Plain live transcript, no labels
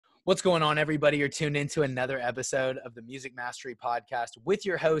What's going on, everybody? You're tuned into another episode of the Music Mastery Podcast with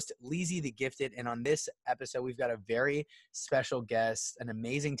your host, Leezythegifted. And on this episode, we've got a very special guest, an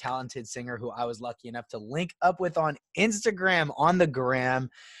amazing, talented singer who I was lucky enough to link up with on Instagram, on the gram.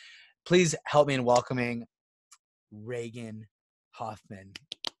 Please help me in welcoming Ragan Hoffman.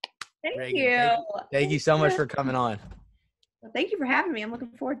 Thank Ragan, you. thank you so much for coming on. Well, thank you for having me. I'm looking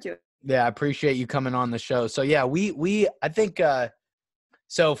forward to it. Yeah, I appreciate you coming on the show. So yeah, I think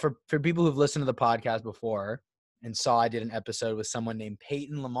so for people who've listened to the podcast before and saw I did an episode with someone named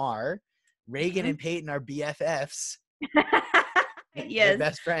Peyton Lamar, Ragan and Peyton are BFFs. Yes. They're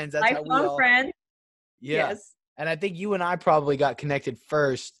best friends. That's how we all friends. Yeah. Yes. And I think you and I probably got connected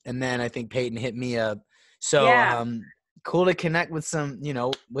first, and then I think Peyton hit me up. So Yeah. Cool to connect with some,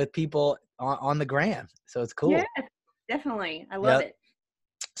 with people on the gram. So it's cool. Yeah, definitely. I love it.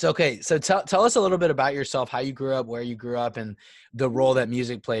 So, okay. So tell us a little bit about yourself, how you grew up, where you grew up, and the role that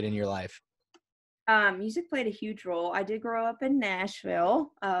music played in your life. Music played a huge role. I did grow up in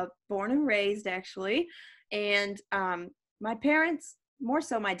Nashville, born and raised actually. And my parents, more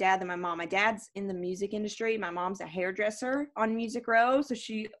so my dad than my mom. My dad's in the music industry. My mom's a hairdresser on Music Row. So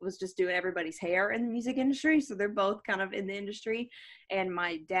she was just doing everybody's hair in the music industry. So they're both kind of in the industry. And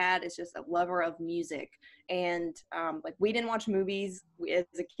my dad is just a lover of music. And we didn't watch movies as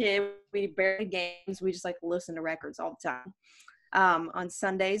a kid. We barely games. We just listen to records all the time. On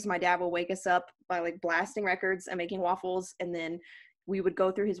Sundays, my dad will wake us up by blasting records and making waffles. And then we would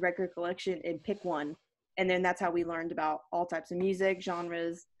go through his record collection and pick one. And then that's how we learned about all types of music,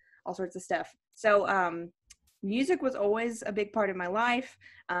 genres, all sorts of stuff. So music was always a big part of my life.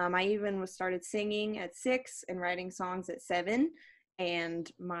 I even started singing at 6 and writing songs at 7.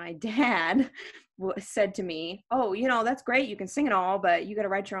 And my dad said to me, oh, that's great. You can sing it all, but you got to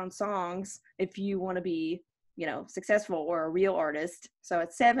write your own songs if you want to be, successful or a real artist. So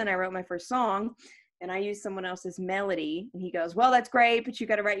at 7, I wrote my first song. And I used someone else's melody. And he goes, well, that's great, but you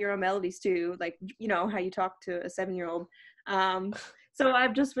got to write your own melodies too. How you talk to a 7-year-old. So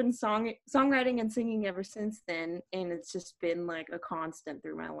I've just been songwriting and singing ever since then. And it's just been a constant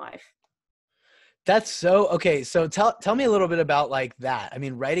through my life. That's so, okay. So tell me a little bit about that. I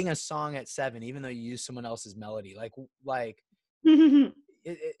mean, writing a song at 7, even though you use someone else's melody,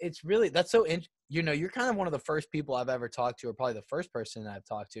 it's really, that's so, you're kind of one of the first people I've ever talked to, or probably the first person I've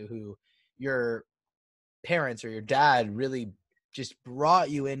talked to who your parents or your dad really just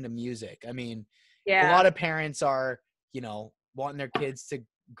brought you into music. I mean, a lot of parents are, wanting their kids to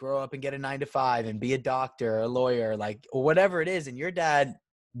grow up and get a 9-to-5 and be a doctor or a lawyer, or whatever it is. And your dad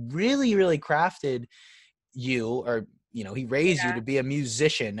really, really crafted you, or, he raised you to be a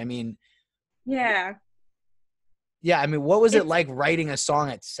musician. I mean, I mean, what was it like writing a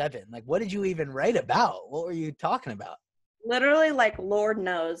song at 7? What did you even write about? What were you talking about? Literally, Lord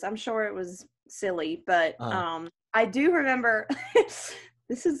knows. I'm sure it was silly, but I do remember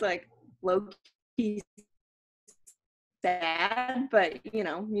this is low-key sad, but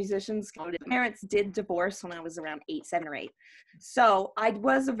musicians, my parents did divorce when I was around 7 or 8. So I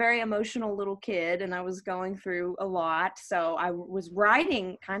was a very emotional little kid, and I was going through a lot. So I was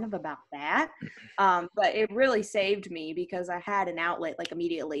writing kind of about that. But it really saved me because I had an outlet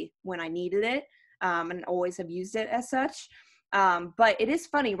immediately when I needed it, and always have used it as such. But it is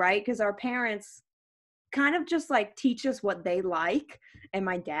funny, right? Because our parents kind of just teach us what they like. And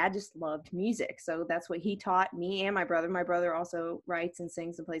my dad just loved music. So that's what he taught me and my brother. My brother also writes and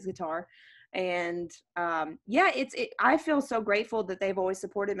sings and plays guitar. And I feel so grateful that they've always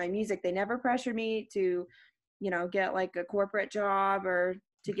supported my music. They never pressured me to, get a corporate job or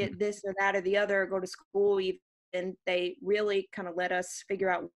to get this or that or the other, or go to school even. And they really kind of let us figure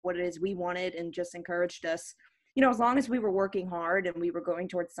out what it is we wanted and just encouraged us. As long as we were working hard and we were going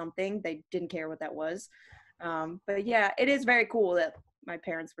towards something, they didn't care what that was. But yeah, it is very cool that my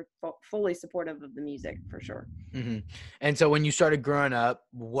parents were fully supportive of the music, for sure. Mm-hmm. And so when you started growing up,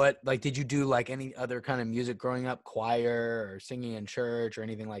 what, did you do any other kind of music growing up, choir or singing in church or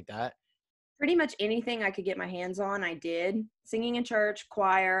anything like that? Pretty much anything I could get my hands on, I did. Singing in church,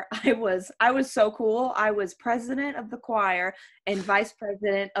 choir. I was so cool. I was president of the choir and vice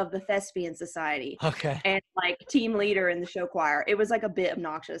president of the Thespian Society. Okay. And team leader in the show choir. It was a bit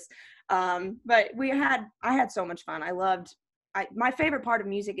obnoxious. But I had so much fun. My favorite part of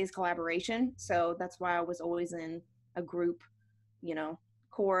music is collaboration. So that's why I was always in a group,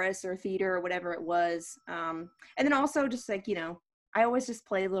 chorus or theater or whatever it was. And then also just I always just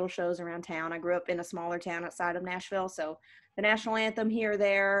played little shows around town. I grew up in a smaller town outside of Nashville. So the national anthem here or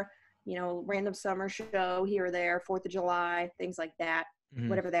there, random summer show here or there, 4th of July, things like that.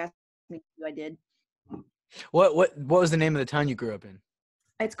 Whatever they asked me to do, I did. What was the name of the town you grew up in?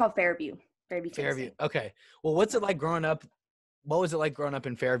 It's called Fairview, Fairview, Fairview. Tennessee. Okay. Well, what's it like growing up? What was it like growing up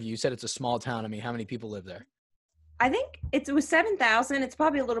in Fairview? You said it's a small town. I mean, how many people live there? I think it was 7,000. It's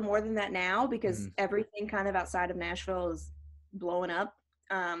probably a little more than that now because Mhm. everything kind of outside of Nashville is blowing up.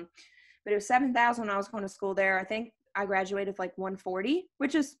 But it was 7,000 when I was going to school there. I think I graduated with like 140,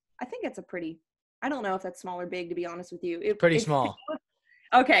 which is, I think it's a pretty, I don't know if that's small or big, to be honest with you. Pretty small.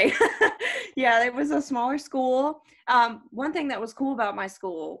 Okay. Yeah, it was a smaller school. One thing that was cool about my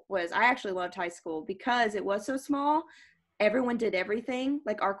school was I actually loved high school because it was so small. Everyone did everything.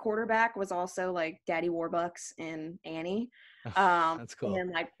 Like our quarterback was also like Daddy Warbucks and Annie. That's And cool.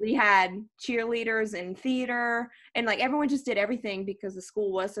 then like we had cheerleaders and theater and like everyone just did everything because the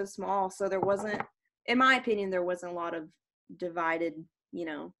school was so small. So there wasn't, in my opinion, there wasn't a lot of divided,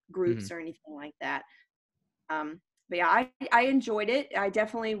 Hmm. groups or anything like that. But yeah, I enjoyed it. I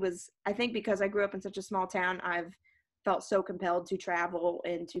definitely was, I think because I grew up in such a small town, I've felt so compelled to travel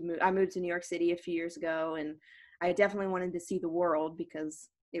and to move. I moved to New York City a few years ago and I definitely wanted to see the world because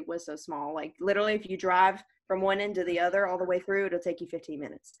it was so small. Like literally if you drive from one end to the other all the way through, it'll take you 15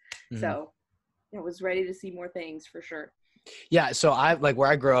 minutes. Hmm. So I was ready to see more things for sure. Yeah. So I like where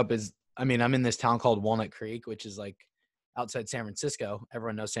I grew up is, I mean, I'm in this town called Walnut Creek, which is like outside San Francisco.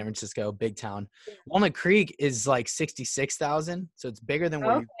 Everyone knows San Francisco, big town. Walnut Creek is like 66,000. So it's bigger than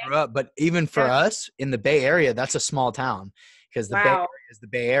where Okay. you grew up. But even for Yeah. us in the Bay Area, that's a small town because the Bay Wow. Area is the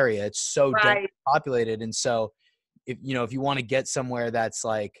Bay Area. It's so densely Right. populated. And so if you want to get somewhere that's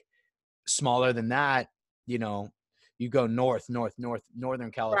like smaller than that, you know, you go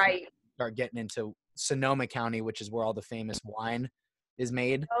northern California, Right. start getting into Sonoma County, which is where all the famous wine is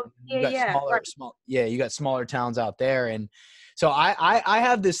made. Oh, You yeah, got yeah. Right. you got smaller towns out there. And so I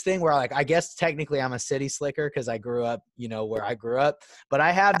have this thing where like, I guess technically I'm a city slicker because I grew up, where I grew up, but Right.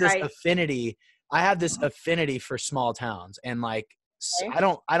 I have this affinity for small towns. And like, Okay.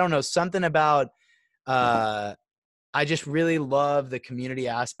 I don't know, something about, uh, I just really love the community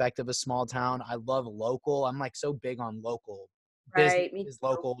aspect of a small town. I love local. I'm like so big on local Right. Me businesses, too.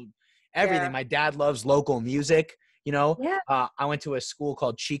 local everything. Yeah. My dad loves local music. Yeah. I went to a school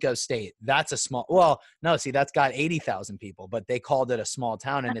called Chico State. That's a small. Well, no, see, that's got 80,000 people, but they called it a small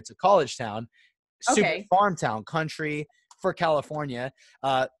town, and it's a college town, super Okay. farm town, country for California.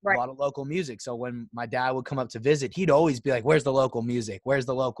 A Right. lot of local music. So when my dad would come up to visit, he'd always be like, "Where's the local music? Where's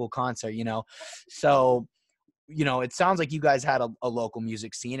the local concert?" So it sounds like you guys had a local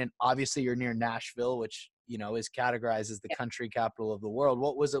music scene, and obviously you're near Nashville, which, is categorized as the Yeah. country capital of the world.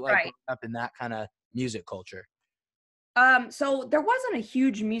 What was it like growing Right. up in that kind of music culture? So there wasn't a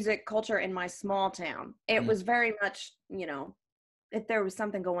huge music culture in my small town. It Mm, was very much, if there was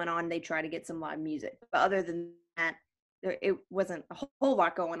something going on, they try to get some live music. But other than that, it wasn't a whole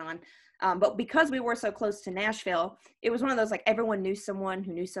lot going on. But because we were so close to Nashville, it was one of those like everyone knew someone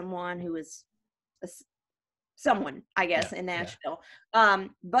who was a s someone, I yeah, guess, in yeah. Nashville.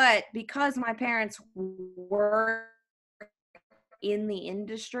 But because my parents were in the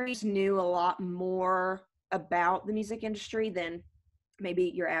industry, knew a lot more about the music industry than maybe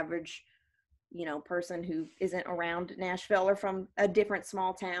your average person who isn't around Nashville or from a different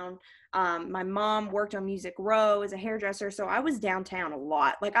small town. My mom worked on Music Row as a hairdresser, so I was downtown a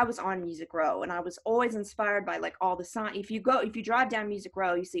lot. Like I was on Music Row, and I was always inspired by like all the signs. If you drive down Music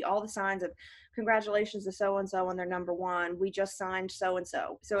Row, you see all the signs of congratulations to so and so on their number one. We just signed so and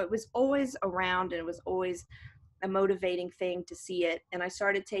so. So it was always around, and it was always a motivating thing to see it. And I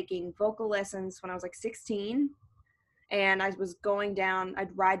started taking vocal lessons when I was like 16, and I was going down,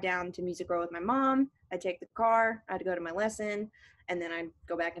 I'd ride down to Music Row with my mom. I'd take the car, I'd go to my lesson, and then I'd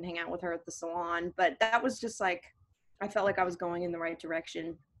go back and hang out with her at the salon. But that was just like, I felt like I was going in the right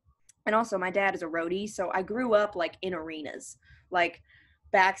direction. And also, my dad is a roadie, so I grew up like in arenas, like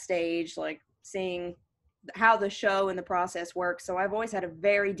backstage, like seeing how the show and the process works. So I've always had a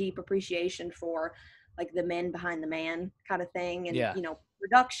very deep appreciation for like the men behind the man kind of thing, and Yeah.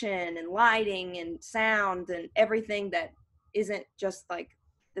 production and lighting and sound and everything that isn't just like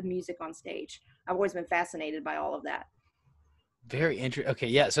the music on stage. I've always been fascinated by all of that. Very interesting. Okay,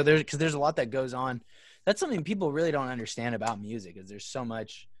 yeah. So there's a lot that goes on. That's something people really don't understand about music, is there's so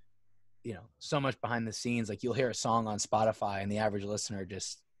much behind the scenes. Like you'll hear a song on Spotify and the average listener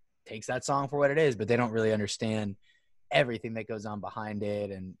just takes that song for what it is, but they don't really understand everything that goes on behind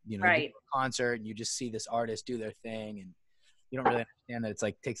it. And you go to Right. a concert and you just see this artist do their thing, and you don't really understand that it's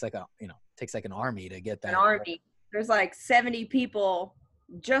like takes like an army to get An that. army. There's like 70 people,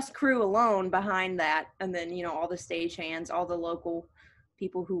 just crew alone behind that, and then all the stage hands, all the local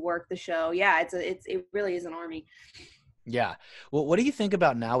people who work the show. Yeah, it really is an army. Yeah. Well, what do you think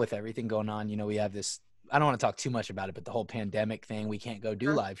about now with everything going on? We have this I don't want to talk too much about it, but the whole pandemic thing, we can't go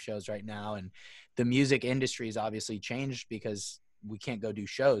do live shows right now. And the music industry is obviously changed because we can't go do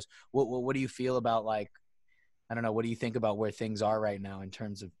shows. What do you feel about, like, I don't know, what do you think about where things are right now in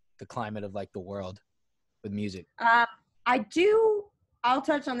terms of the climate of like the world with music? I'll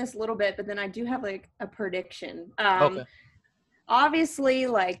touch on this a little bit, but then I do have like a prediction. Okay. Obviously,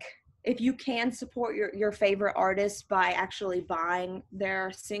 like, if you can support your favorite artist by actually buying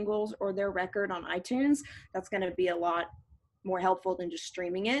their singles or their record on iTunes, that's going to be a lot more helpful than just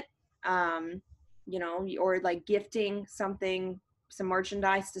streaming it. You know, or like gifting something, some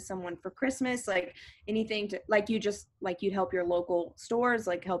merchandise to someone for Christmas, like anything to, like, you'd help your local stores,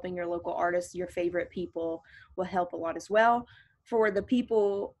 like helping your local artists, your favorite people will help a lot as well. For the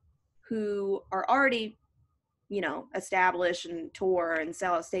people who are already, you know, establish and tour and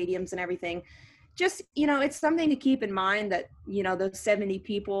sell at stadiums and everything, just, you know, it's something to keep in mind that, you know, those 70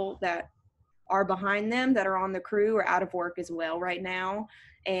 people that are behind them that are on the crew are out of work as well right now.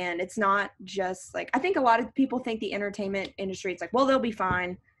 And it's not just like, I think a lot of people think the entertainment industry, it's like, well, they'll be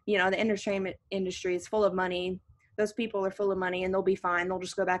fine. You know, the entertainment industry is full of money. Those people are full of money and they'll be fine. They'll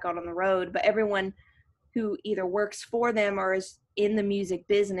just go back out on the road. But everyone who either works for them or is in the music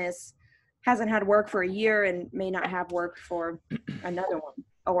business hasn't had work for a year and may not have work for another one,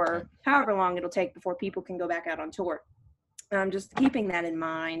 or however long it'll take before people can go back out on tour. Just keeping that in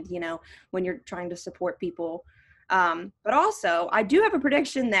mind, you know, when you're trying to support people. But also, I do have a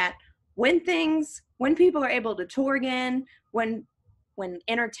prediction that when people are able to tour again, when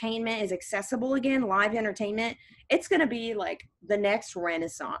entertainment is accessible again, live entertainment, it's going to be like the next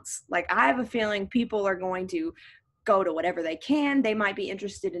renaissance. Like, I have a feeling people are going to go to whatever they can. They might be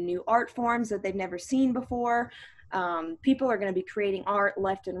interested in new art forms that they've never seen before. People are going to be creating art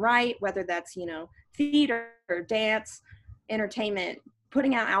left and right, whether that's, you know, theater or dance, entertainment,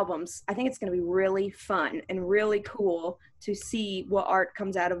 putting out albums. I think it's going to be really fun and really cool to see what art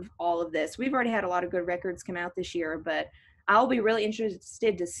comes out of all of this. We've already had a lot of good records come out this year, but I'll be really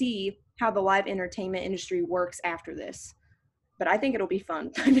interested to see how the live entertainment industry works after this. But I think it'll be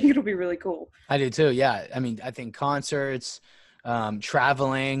fun. I think it'll be really cool. I do too. Yeah. I mean, I think concerts,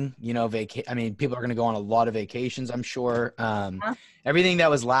 traveling, you know, I mean, people are going to go on a lot of vacations, I'm sure. Everything that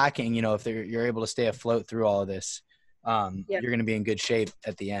was lacking, you know, if you're able to stay afloat through all of this, you're going to be in good shape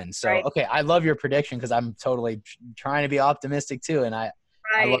at the end. So, Right. Okay. I love your prediction because I'm totally trying to be optimistic too. And I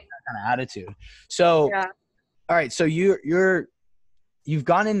love that kind of attitude. So, Yeah. All right. So you've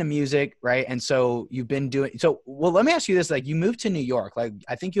gone into music, right? And so you've been doing, well, let me ask you this, like, you moved to New York. Like,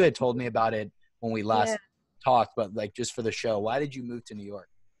 I think you had told me about it when we last talked, but like, just for the show, why did you move to New York?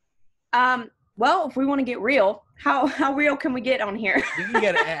 Well, if we want to get real, how real can we get on here? You can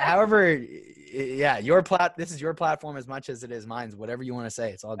get, however, yeah, this is your platform as much as it is mine. Whatever you want to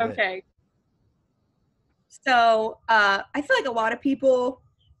say, it's all good. Okay. So, I feel like a lot of people,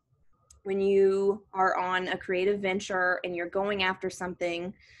 when you are on a creative venture and you're going after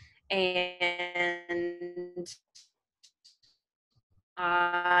something, and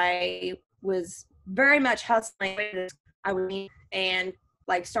I was very much hustling. And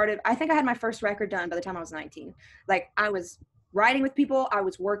like I think I had my first record done by the time I was 19. Like, I was writing with people. I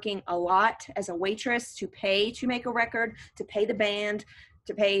was working a lot as a waitress to make a record, to pay the band,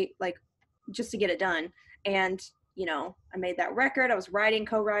 to pay, like, just to get it done. And, you know, I made that record. I was writing,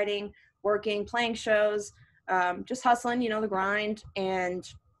 co-writing, working, playing shows, just hustling, you know, the grind. And,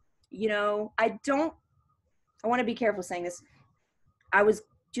 you know, I want to be careful saying this. I was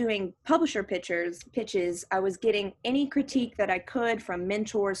doing publisher pitches. I was getting any critique that I could from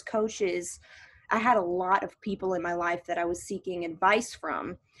mentors, coaches. I had a lot of people in my life that I was seeking advice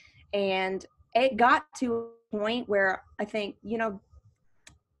from. And it got to a point where I think, you know,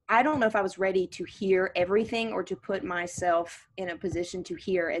 I don't know if I was ready to hear everything or to put myself in a position to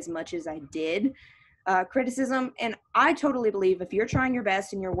hear as much as I did criticism. And I totally believe if you're trying your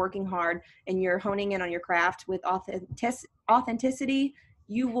best and you're working hard and you're honing in on your craft with authenticity,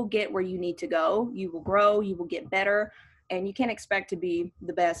 you will get where you need to go. You will grow, you will get better. And you can't expect to be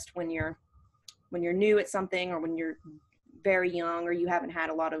the best when you're new at something, or when you're very young, or you haven't had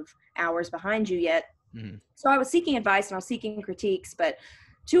a lot of hours behind you yet. Mm-hmm. So I was seeking advice and I was seeking critiques, but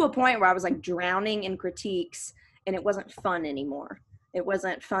to a point where I was like drowning in critiques, and it wasn't fun anymore. It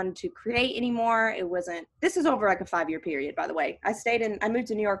wasn't fun to create anymore. This is over like a 5-year period, by the way. I moved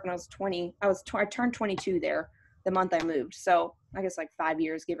to New York when I was 20. I turned 22 there the month I moved. So I guess like 5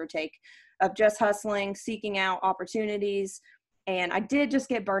 years, give or take, of just hustling, seeking out opportunities. And I did just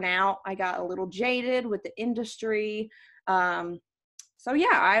get burnt out. I got a little jaded with the industry. So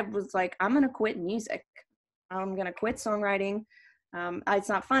yeah, I was like, I'm going to quit music. I'm going to quit songwriting. It's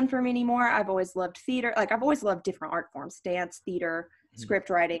not fun for me anymore. I've always loved theater. Like I've always loved different art forms, dance, theater, script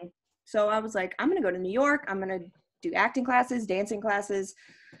writing. So I was like, I'm going to go to New York. I'm going to do acting classes, dancing classes.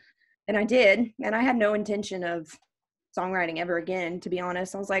 And I did. And I had no intention of songwriting ever again, to be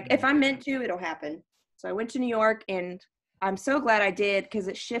honest. I was like, if I'm meant to, it'll happen. So I went to New York, and I'm so glad I did, because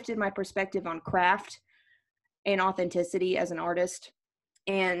it shifted my perspective on craft and authenticity as an artist.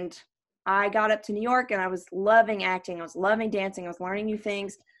 And I got up to New York, and I was loving acting. I was loving dancing. I was learning new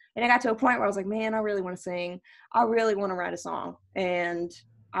things. And I got to a point where I was like, man, I really want to sing. I really want to write a song. And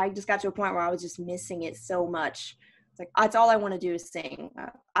I just got to a point where I was just missing it so much. It's like, that's all I want to do is sing.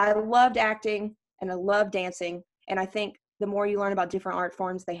 I loved acting and I love dancing. And I think the more you learn about different art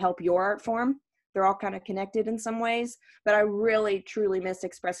forms, they help your art form. They're all kind of connected in some ways. But I really, truly missed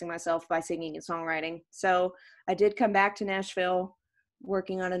expressing myself by singing and songwriting. So I did come back to Nashville,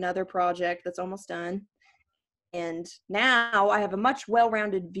 working on another project that's almost done. And now I have a much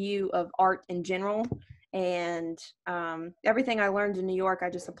well-rounded view of art in general. And everything I learned in New York, I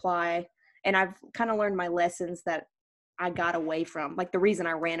just apply. And I've kind of learned my lessons that I got away from. Like the reason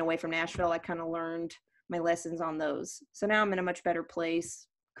I ran away from Nashville, I kind of learned my lessons on those. So now I'm in a much better place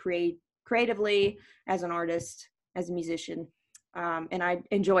creatively, as an artist, as a musician. And I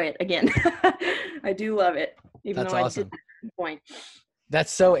enjoy it again. I do love it, even That's though awesome. I did at some point.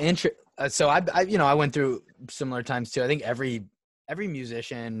 That's so interesting. So I went through similar times too. I think every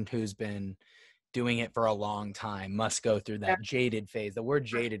musician who's been doing it for a long time must go through that jaded phase. The word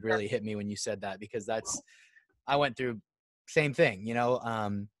jaded really hit me when you said that, because I went through same thing,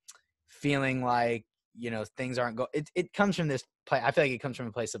 feeling like, things aren't it comes from this place. I feel like it comes from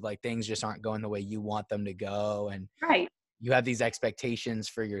a place of like, things just aren't going the way you want them to go. And Right. you have these expectations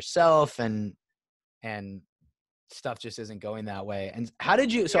for yourself, and stuff just isn't going that way. And how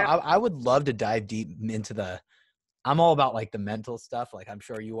did you, so I would love to dive deep into I'm all about like the mental stuff. Like I'm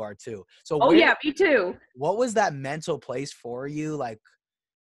sure you are too. So Yeah, me too. what was that mental place for you? Like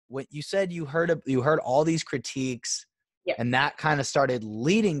what you said, you heard all these critiques, and that kind of started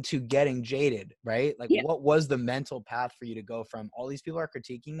leading to getting jaded, right? Like what was the mental path for you to go from all these people are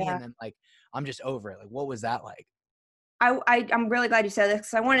critiquing me, and then like, I'm just over it? Like, what was that like? I'm really glad you said this,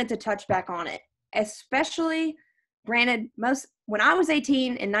 because I wanted to touch back on it, especially granted, when I was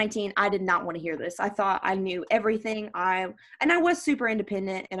 18 and 19, I did not want to hear this. I thought I knew everything. I was super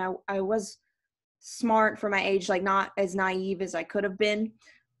independent, and I was smart for my age, like not as naive as I could have been.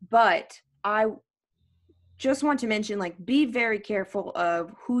 But I just want to mention, like, be very careful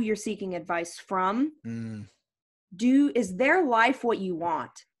of who you're seeking advice from. Is their life what you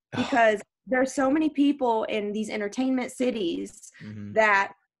want? Because there's so many people in these entertainment cities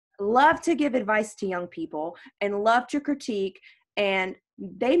that love to give advice to young people and love to critique, and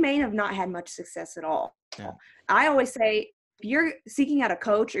they may have not had much success at all. I always say, if you're seeking out a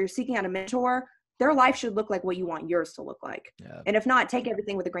coach or you're seeking out a mentor, their life should look like what you want yours to look like. And if not, take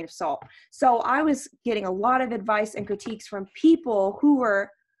everything with a grain of salt. So I was getting a lot of advice and critiques from people who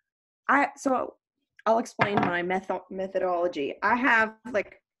were, so I'll explain my methodology. I have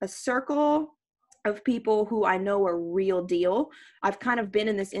like a circle of people who I know are real deal. I've kind of been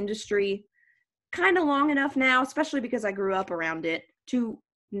in this industry kind of long enough now, especially because I grew up around it, to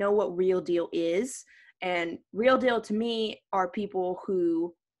know what real deal is. And real deal to me are people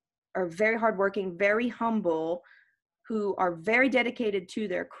who are very hardworking, very humble, who are very dedicated to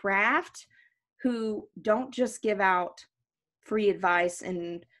their craft, who don't just give out free advice,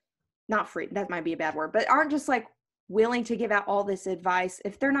 and not free, that might be a bad word, but aren't just like willing to give out all this advice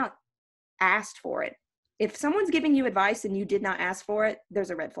if they're not asked for it. If someone's giving you advice and you did not ask for it,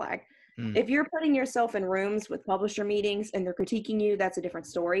 there's a red flag. If you're putting yourself in rooms with publisher meetings and they're critiquing you, that's a different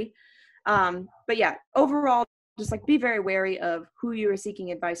story. But yeah, overall, just like be very wary of who you are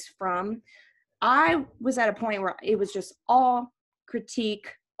seeking advice from. I was at a point where it was just all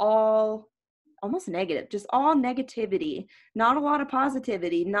critique, all almost negative, just all negativity, not a lot of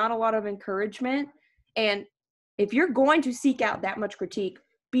positivity, not a lot of encouragement. And if you're going to seek out that much critique,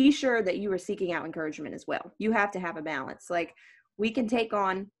 be sure that you are seeking out encouragement as well. You have to have a balance. Like, we can take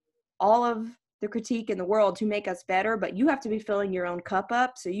on all of the critique in the world to make us better, but you have to be filling your own cup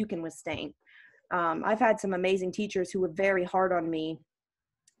up so you can withstand. I've had some amazing teachers who were very hard on me,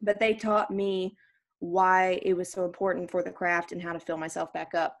 but they taught me why it was so important for the craft and how to fill myself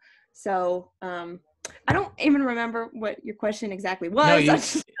back up. So I don't even remember what your question exactly was. No, I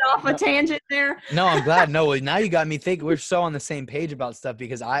just went off a tangent there. No, I'm glad. No, well, now you got me thinking. We're so on the same page about stuff,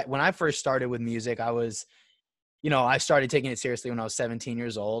 because when I first started with music, I was, I started taking it seriously when I was 17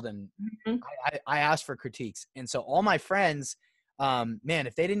 years old, and I asked for critiques. And so all my friends, man,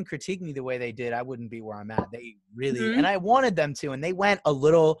 if they didn't critique me the way they did, I wouldn't be where I'm at. They really, and Mhm. I wanted them to, and they went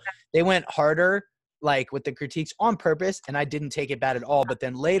harder, like with the critiques on purpose, and I didn't take it bad at all. But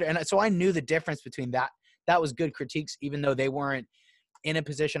then later, and so I knew the difference between that. That was good critiques, even though they weren't in a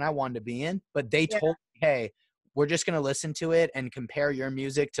position I wanted to be in. But they Yeah. told me, hey, we're just going to listen to it and compare your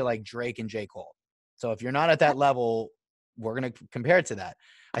music to like Drake and J. Cole. So if you're not at that level, we're going to compare it to that.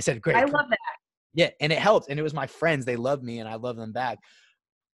 I said, I great. love that. Yeah. And it helped. And it was my friends. They loved me and I love them back.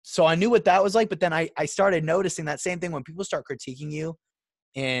 So I knew what that was like. But then I started noticing that same thing when people start critiquing you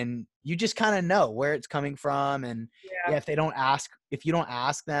and you just kind of know where it's coming from. And Yeah. yeah, if you don't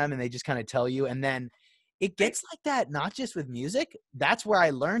ask them and they just kind of tell you, and then it gets like that, not just with music. That's where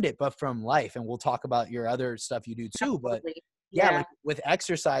I learned it, but from life. And we'll talk about your other stuff you do too. But Absolutely. yeah, Yeah. like with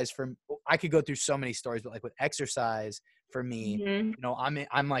exercise, I could go through so many stories, but like with exercise for me, Mhm. you know,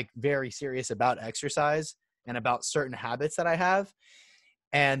 I'm like very serious about exercise and about certain habits that I have.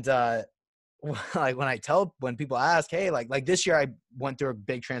 And like when people ask, hey, like this year I went through a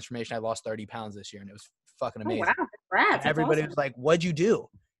big transformation. I lost 30 pounds this year and it was fucking Oh, wow. amazing. And Congrats. That's everybody awesome. was like, what'd you do?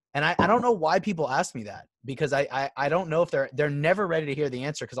 And I don't know why people ask me that, because I don't know if they're never ready to hear the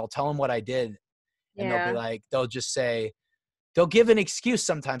answer, because I'll tell them what I did and they'll be Yeah. like, they'll just say, they'll give an excuse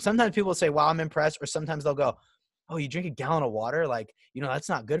sometimes. Sometimes people say, wow, I'm impressed. Or sometimes they'll go, oh, you drink a gallon of water? Like, you know, that's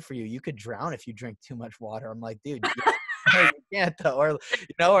not good for you. You could drown if you drink too much water. I'm like, dude, no, you can't though. Or,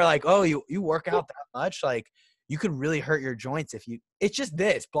 you know, or like, oh, you work out that much? Like, you could really hurt your joints if it's just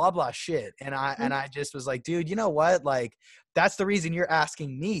this blah, blah shit. And Mhm. I just was like, dude, you know what? Like, that's the reason you're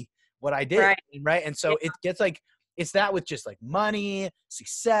asking me what I did. Right. Right. And Yeah. so it gets like, it's that with just like money,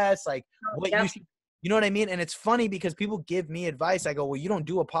 success, like what you Yep. should, you know what I mean? And it's funny because people give me advice. I go, well, you don't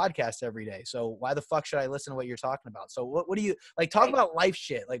do a podcast every day. So why the fuck should I listen to what you're talking about? So what do you like, talk Right. about life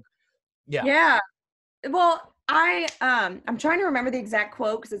shit? Like, yeah. Yeah. Well, I'm trying to remember the exact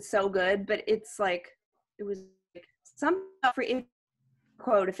quote because it's so good, but it's like it was like some for it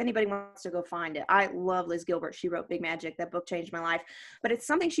quote. If anybody wants to go find it, I love Liz Gilbert. She wrote Big Magic. That book changed my life. But it's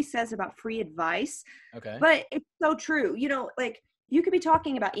something she says about free advice. Okay. But it's so true. You know, like you could be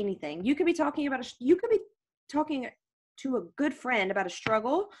talking about anything. You could be talking talking to a good friend about a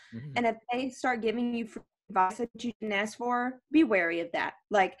struggle, Mhm. and if they start giving you free advice that you didn't ask for, be wary of that.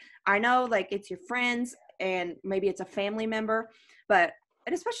 Like I know, like it's your friends and maybe it's a family member, but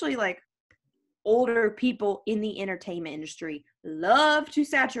and especially like older people in the entertainment industry love to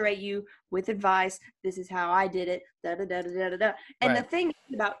saturate you with advice. This is how I did it. Da da da da da da. And the Right. thing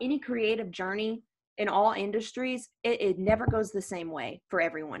about any creative journey in all industries, it never goes the same way for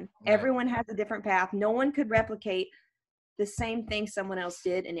everyone. Right. Everyone has a different path. No one could replicate the same thing someone else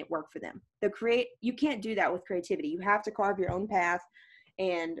did and it worked for them. You can't do that with creativity. You have to carve your own path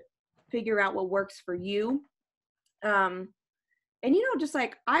and figure out what works for you. Um, and you know, just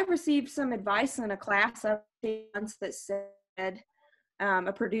like I received some advice in a class once that said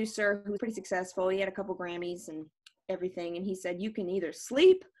a producer who was pretty successful. He had a couple Grammys and everything, and he said you can either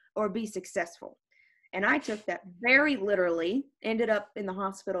sleep or be successful. And I took that very literally. Ended up in the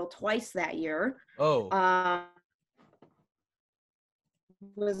hospital twice that year. Oh, Um,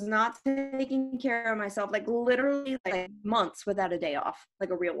 was not taking care of myself, like literally like months without a day off, like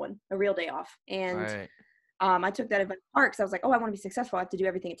a real day off. And right. I took that advice apart because I was like, oh, I want to be successful. I have to do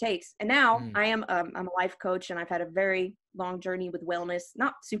everything it takes. And now Mhm. I'm a life coach and I've had a very long journey with wellness,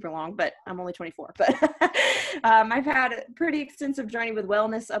 not super long, but I'm only 24, but I've had a pretty extensive journey with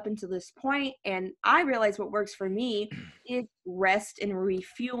wellness up until this point. And I realize what works for me is rest and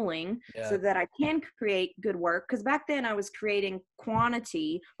refueling Yeah. so that I can create good work. Because back then I was creating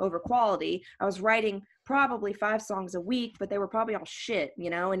quantity over quality. I was writing probably 5 songs a week, but they were probably all shit,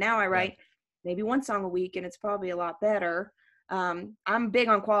 you know, and now I Yeah. write maybe 1 song a week and it's probably a lot better. I'm big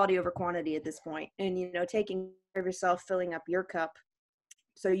on quality over quantity at this point, and you know, taking care of yourself, filling up your cup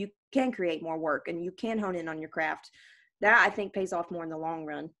so you can create more work and you can hone in on your craft. That I think pays off more in the long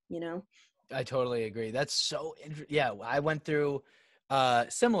run, you know. I totally agree. That's so interesting. Yeah. I went through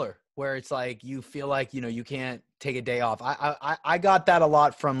similar, where it's like, you feel like, you know, you can't take a day off. I got that a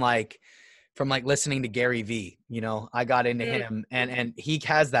lot from like listening to Gary V. You know, I got into Mm. him and he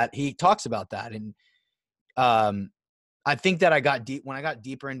talks about that. And um I think that when I got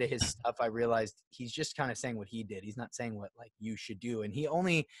deeper into his stuff, I realized he's just kind of saying what he did. He's not saying what like you should do. And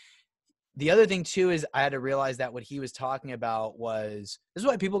the other thing too is I had to realize that what he was talking about this is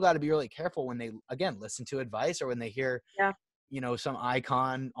why people got to be really careful when they, again, listen to advice or when they hear, Yeah. you know, some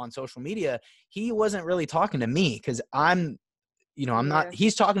icon on social media. He wasn't really talking to me, because I'm not. Yeah.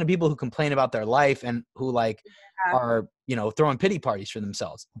 He's talking to people who complain about their life and who like Yeah. are, you know, throwing pity parties for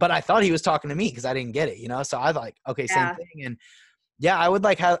themselves. But I thought he was talking to me because I didn't get it, you know. So I was like, okay, same Yeah. thing. And yeah, I would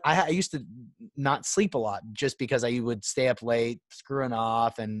like how I used to not sleep a lot just because I would stay up late screwing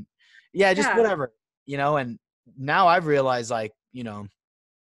off and yeah, just Yeah, whatever, and now I've realized like,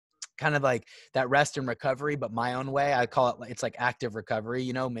 kind of like that rest and recovery, but my own way. I call it like, it's like active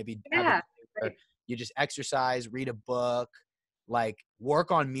recovery, maybe have a day yeah, where right, you just exercise, read a book, like work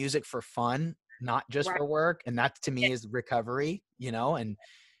on music for fun, not just right. for work. And that to Yeah, me is recovery, and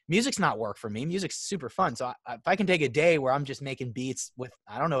music's not work for me. Music's super fun. So if I can take a day where I'm just making beats with,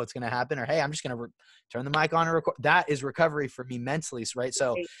 I don't know what's going to happen, or, hey, I'm just going to turn the mic on and record, that is recovery for me mentally. Right.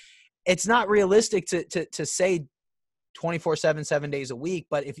 So right. it's not realistic to say 24/7, 7 days a week.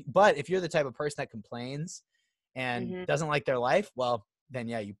 But if you're the type of person that complains and Mhm. doesn't like their life, well, then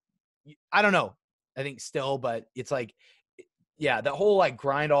yeah, you I don't know. I think still, but it's like, yeah, the whole like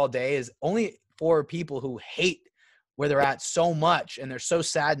grind all day is only for people who hate where they're at so much and they're so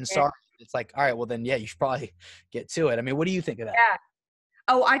sad and Yeah, sorry. It's like, all right, well then, yeah, you should probably get to it. I mean, what do you think of that? yeah.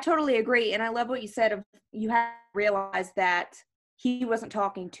 Oh, I totally agree, and I love what you said of you have to realize that he wasn't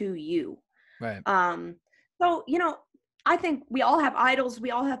talking to you. Right. Um, so, I think we all have idols,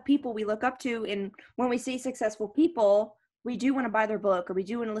 we all have people we look up to, and when we see successful people, we do wanna buy their book or we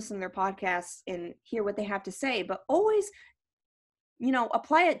do wanna listen to their podcasts and hear what they have to say, but always,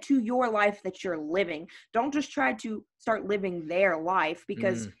 apply it to your life that you're living. Don't just try to start living their life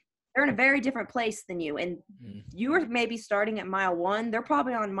because Mm, they're in a very different place than you. And mm. you're maybe starting at mile 1, they're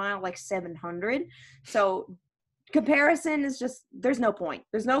probably on mile like 700. So comparison is just there's no point.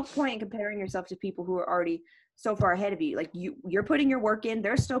 There's no point in comparing yourself to people who are already so far ahead of you. Like you're putting your work in,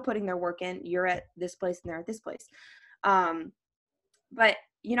 they're still putting their work in. You're at this place and they're at this place. Um, but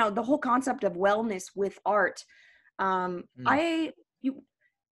the whole concept of wellness with art, Mm. I you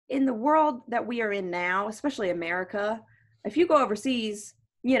in the world that we are in now, especially America, if you go overseas,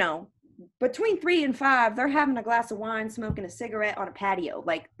 you know, between 3 and 5, they're having a glass of wine, smoking a cigarette on a patio.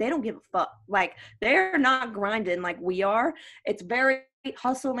 Like they don't give a fuck. Like they're not grinding like we are. It's very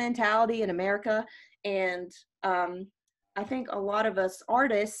hustle mentality in America. And I think a lot of us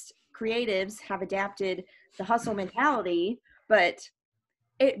artists, creatives have adapted the hustle mentality, but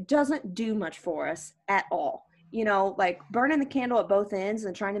it doesn't do much for us at all. Like burning the candle at both ends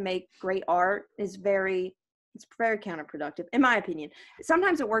and trying to make great art is it's very counterproductive in my opinion.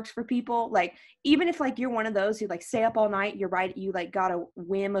 Sometimes it works for people, like even if like you're one of those who like stay up all night, you like got a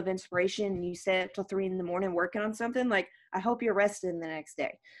whim of inspiration and you stay up till 3 in the morning working on something, like I hope you're rested the next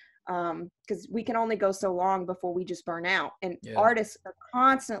day. Because we can only go so long before we just burn out, and Yeah. artists are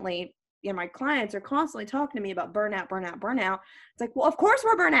constantly, my clients are constantly talking to me about burnout, burnout, burnout. It's like, well, of course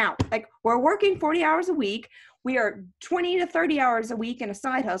we're burnout. Like we're working 40 hours a week. We are 20 to 30 hours a week in a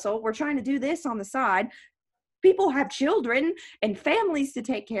side hustle. We're trying to do this on the side. People have children and families to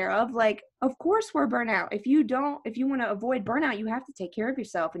take care of. Like, of course we're burnout. If you want to avoid burnout, you have to take care of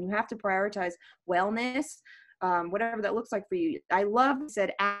yourself and you have to prioritize wellness, whatever that looks like for you. I love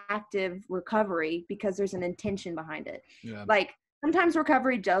said active recovery because there's an intention behind it. Yeah. Like sometimes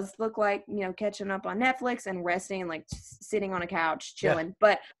recovery does look like, catching up on Netflix and resting and like sitting on a couch, Yeah. chilling.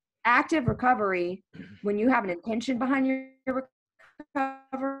 But active recovery, when you have an intention behind your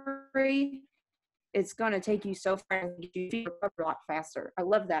recovery, it's going to take you so far and get you recover a lot faster. I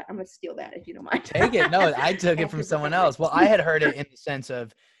love that. I'm going to steal that if you don't mind. Take it. No, I took it from Active someone recovery. else. Well, I had heard it in the sense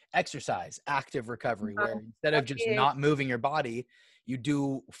of exercise, active recovery, where instead of just Okay. not moving your body, you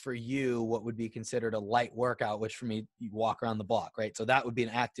do for you what would be considered a light workout, which for me, you walk around the block, right? So that would be an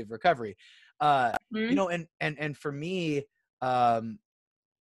active recovery. Mhm. And for me,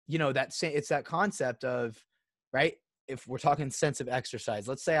 it's that concept of, right? If we're talking sense of exercise,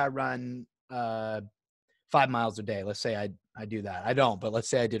 let's say I run 5 miles a day. Let's say I do that. I don't, but let's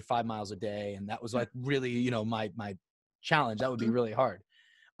say I did 5 miles a day, and that was like really, my challenge. That would be really hard.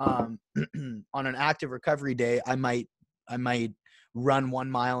 On an active recovery day, I might run 1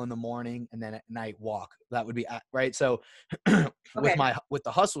 mile in the morning and then at night walk. That would be right. So with Okay.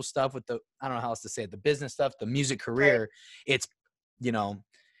 the hustle stuff, with the, I don't know how else to say it, the business stuff, the music Right. career, it's, you know,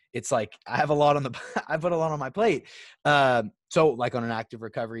 it's like I have a lot on the I put a lot on my plate. So like on an active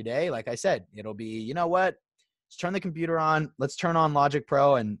recovery day, like I said, it'll be, you know what? Let's turn the computer on. Let's turn on Logic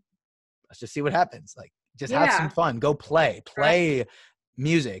Pro and let's just see what happens. Like just have some Yeah. fun. Go Right. play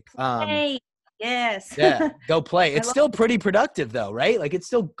music. Hey. Yes. Yeah, go play. I It's love. still pretty productive though, right? Like it's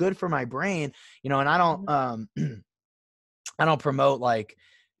still good for my brain, and I don't I don't promote like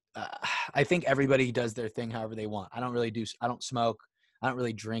uh, I think everybody does their thing however they want. I don't smoke. I don't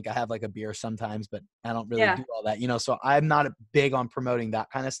really drink. I have like a beer sometimes, but I don't really Yeah. do all that, so I'm not big on promoting that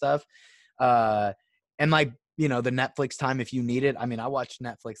kind of stuff. Uh, and like you know, the Netflix time if you need it. I mean, I watched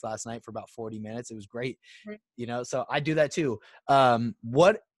Netflix last night for about 40 minutes. It was great. You know, so I do that too.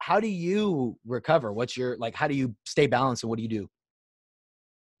 How do you recover? What's your, like, how do you stay balanced and what do you do?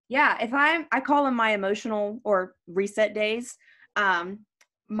 Yeah, I call them my emotional or reset days. Um,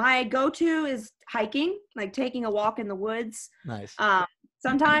 my go-to is hiking, like taking a walk in the woods. Nice. Um,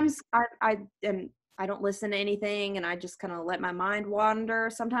 sometimes I don't listen to anything and I just kind of let my mind wander.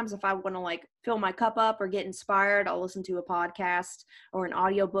 Sometimes if I want to like fill my cup up or get inspired, I'll listen to a podcast or an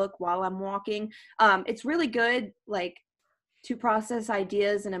audiobook while I'm walking. It's really good, like, to process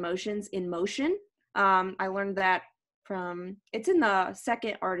ideas and emotions in motion. I learned that it's in the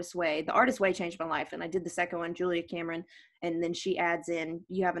second Artist Way. The Artist Way changed my life. And I did the second one, Julia Cameron. And then she adds in,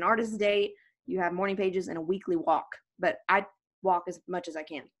 you have an artist date, you have morning pages and a weekly walk. But I walk as much as I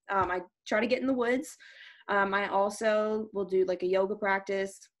can. I try to get in the woods. I also will do like a yoga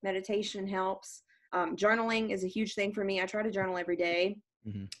practice. Meditation helps. Journaling is a huge thing for me. I try to journal every day.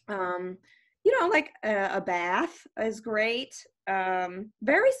 Mm-hmm. Like a bath is great.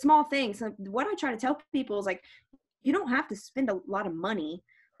 Very small things. So what I try to tell people is like, you don't have to spend a lot of money.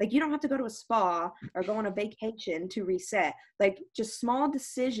 Like, you don't have to go to a spa or go on a vacation to reset. Like, just small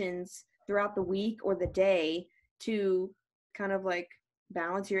decisions throughout the week or the day to kind of like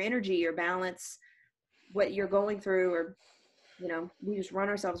balance your energy or balance what you're going through, or, we just run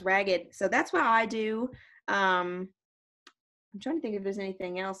ourselves ragged. So that's what I do. I'm trying to think if there's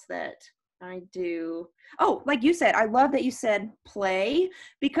anything else that I do. Oh, like you said, I love that you said play,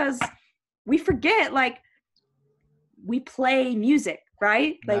 because we forget, like, we play music,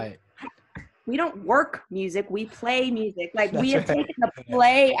 right? Like, Right. we don't work music, we play music. Like, we That's have right. taken the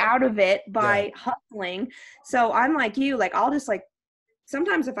play out of it Yeah. by hustling. So I'm like you, like, I'll just like,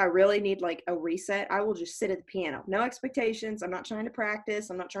 sometimes if I really need like a reset, I will just sit at the piano. No expectations. I'm not trying to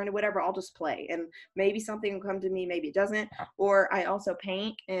practice. I'm not trying to whatever. I'll just play. And maybe something will come to me, maybe it doesn't. Or I also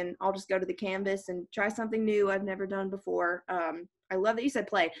paint and I'll just go to the canvas and try something new I've never done before. I love that you said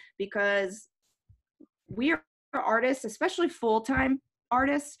play, because we are artists, especially full-time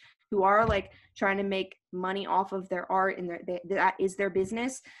artists who are like trying to make money off of their art, and that is their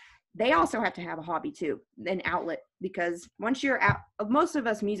business. They also have to have a hobby too, an outlet, because once you're out, most of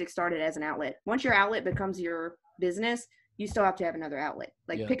us, music started as an outlet. Once your outlet becomes your business, you still have to have another outlet.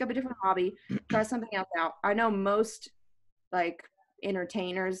 Like, Yeah. pick up a different hobby, try something else out. I know most like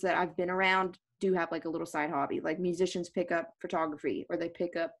entertainers that I've been around do have like a little side hobby. Like, musicians pick up photography or they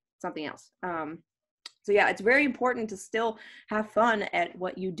pick up something else. So yeah, it's very important to still have fun at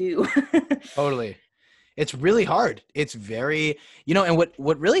what you do. Totally. It's really hard. It's very, and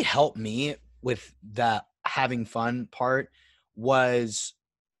what really helped me with that having fun part was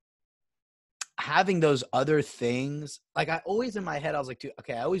having those other things. Like, I always in my head, I was like, dude,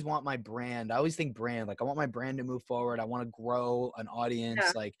 okay, I always want my brand. I always think brand, like I want my brand to move forward. I want to grow an audience.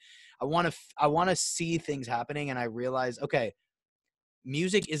 Yeah, Like, I want to see things happening. And I realized, okay,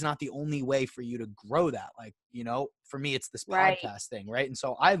 music is not the only way for you to grow that. Like, for me, it's this right. podcast thing. Right. And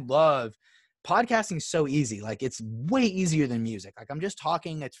so I love podcasting. So easy. Like, it's way easier than music. Like, I'm just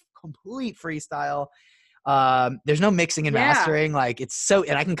talking, it's complete freestyle. There's no mixing and Yeah. mastering. Like, it's so,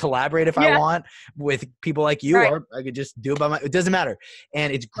 and I can collaborate if I Yeah. want with people like you, Right. or I could just do it it doesn't matter.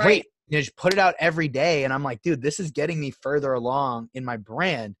 And it's Right. great. Just put it out every day. And I'm like, dude, this is getting me further along in my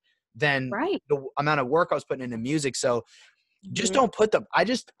brand than Right. the amount of work I was putting into music. So just Mhm. don't put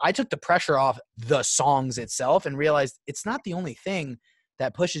I took the pressure off the songs itself and realized it's not the only thing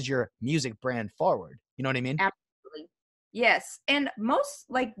that pushes your music brand forward. You know what I mean? Absolutely. Yes. And most,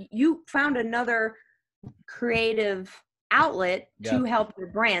 like, you found another creative outlet Yeah. to help your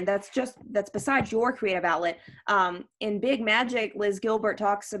brand. That's besides your creative outlet. In Big Magic, Liz Gilbert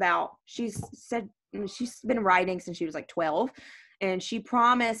talks about, she's been writing since she was like 12, and she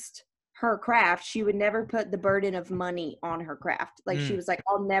promised her craft she would never put the burden of money on her craft. Like, she was like,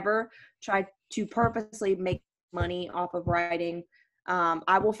 I'll never try to purposely make money off of writing.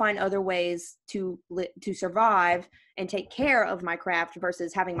 I will find other ways to survive and take care of my craft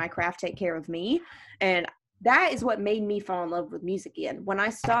versus having my craft take care of me. And that is what made me fall in love with music again. When I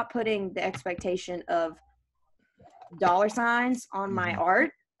stopped putting the expectation of dollar signs on my Mm-hmm.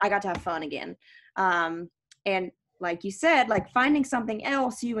 art, I got to have fun again. And like you said, like, finding something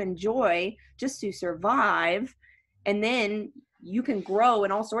else you enjoy just to survive, and then you can grow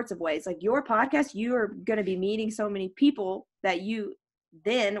in all sorts of ways. Like, your podcast, you are going to be meeting so many people that you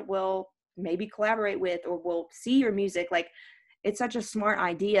then will maybe collaborate with or will see your music. Like, it's such a smart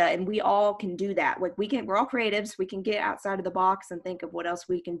idea, and we all can do that. Like, we're all creatives. We can get outside of the box and think of what else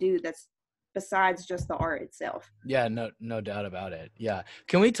we can do that's besides just the art itself. Yeah, no doubt about it. Yeah.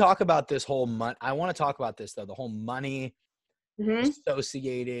 Can we talk about this whole money? I want to talk about this though, the whole money Mm-hmm.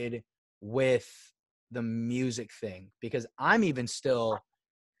 associated with the music thing, because I'm even still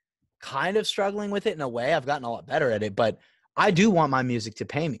kind of struggling with it in a way. I've gotten a lot better at it, but I do want my music to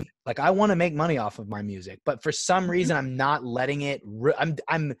pay me. Like I want to make money off of my music, but for some reason I'm not letting it.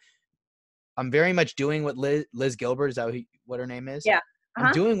 I'm very much doing what Liz Gilbert, is that what her name is? Yeah. I'm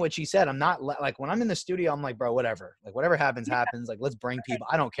Uh-huh. doing what she said. I'm not like when I'm in the studio, I'm like, bro, whatever. Like whatever happens, happens. Like let's bring people.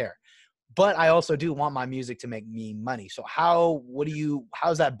 I don't care. But I also do want my music to make me money. So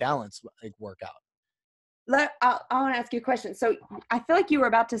how's that balance like work out? I want to ask you a question. So I feel like you were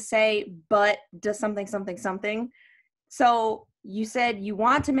about to say, but does something, something, something. So you said you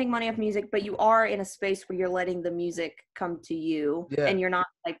want to make money off music, but you are in a space where you're letting the music come to you Yeah. and you're not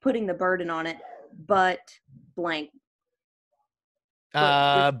like putting the burden on it, but blank.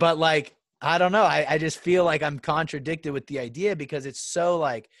 But like, I don't know. I just feel like I'm contradicted with the idea because it's so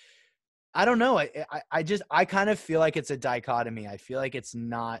like, I don't know. I kind of feel like it's a dichotomy. I feel like it's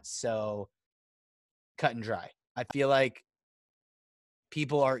not so cut and dry. I feel like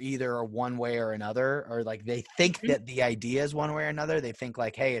people are either one way or another, or like they think Mhm. that the idea is one way or another. They think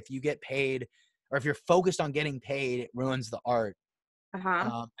like, hey, if you get paid or if you're focused on getting paid, it ruins the art.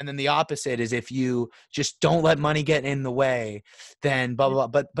 Uh-huh. And then the opposite is if you just don't let money get in the way, then blah blah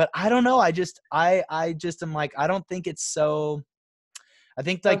blah. But I don't know. I just am like, I don't think it's so. I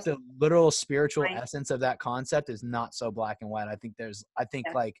think So like the literal spiritual fine. essence of that concept is not so black and white. I think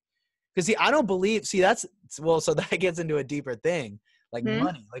Yeah. like, because see, I don't believe, see, that's, well, so that gets into a deeper thing, like Hmm.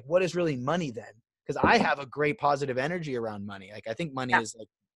 money. Like, what is really money then? Because I have a great positive energy around money. Like, I think money Yeah. is like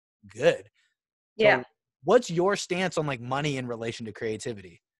good. Yeah. So, what's your stance on like money in relation to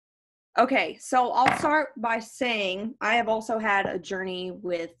creativity? Okay. So I'll start by saying I have also had a journey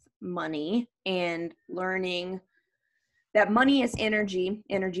with money and learning that money is energy,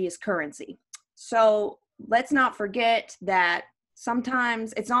 energy is currency. So let's not forget that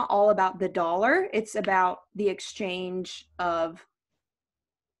sometimes it's not all about the dollar, it's about the exchange of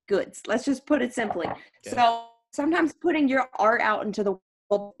goods. Let's just put it simply. Okay. So sometimes putting your art out into the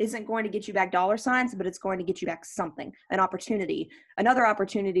world isn't going to get you back dollar signs, but it's going to get you back something, an opportunity, another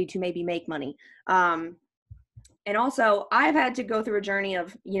opportunity to maybe make money. And also, I've had to go through a journey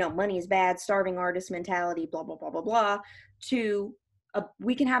of, money is bad, starving artist mentality, blah, blah, blah, blah, blah, to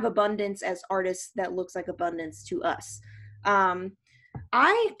we can have abundance as artists that looks like abundance to us. Um,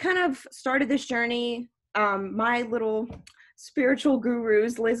 I kind of started this journey. My little spiritual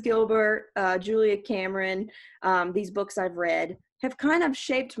gurus, Liz Gilbert, Julia Cameron, these books I've read have kind of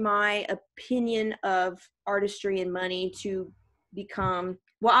shaped my opinion of artistry and money to become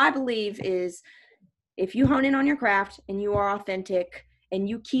what I believe is if you hone in on your craft and you are authentic and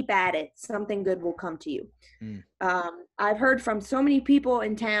you keep at it, something good will come to you. Mm, I've heard from so many people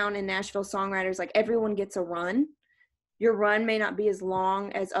in town in Nashville, songwriters, like everyone gets a run. Your run may not be as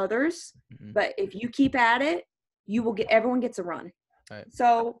long as others, mm, but if you keep at it, you will get, everyone gets a run. right.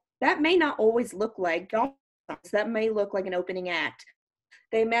 So that may not always look like golf songs. That may look like an opening act.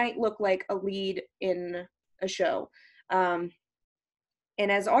 They might look like a lead in a show. Um,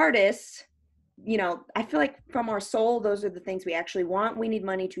 and as artists, I feel like from our soul, those are the things we actually want. We need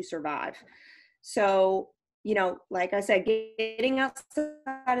money to survive. So, like I said, getting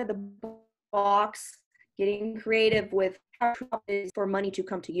outside of the box, getting creative with how is for money to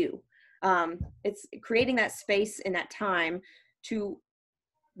come to you. It's creating that space and that time to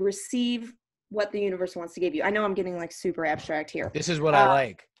receive what the universe wants to give you. I know I'm getting like super abstract here. This is what I Uh,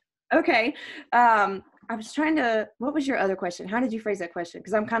 like. okay. I was trying to, what was your other question? How did you phrase that question?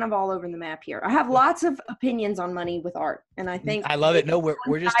 Because I'm kind of all over the map here. I have lots of opinions on money with art, and I think I love they it. No, we're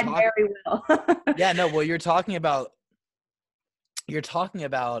just coincide talking. very well. Yeah, no, well, you're talking about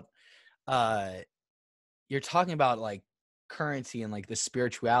uh you're talking about like currency and like the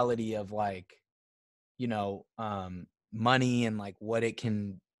spirituality of like, you know, money and like what it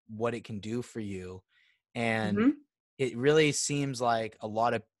can do for you. And Hmm. it really seems like a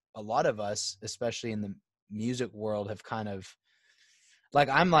lot of us, especially in the music world, have kind of like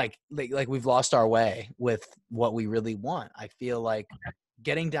I'm like we've lost our way with what we really want. I feel like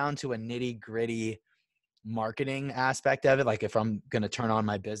getting down to a nitty gritty marketing aspect of it, like if I'm going to turn on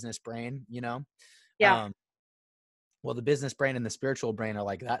my business brain, you know, Yeah. um, well, the business brain and the spiritual brain are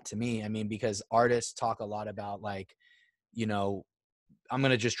like that to me. I mean, because artists talk a lot about like, you know, I'm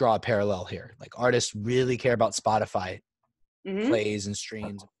going to just draw a parallel here. Like artists really care about Spotify Hmm. plays and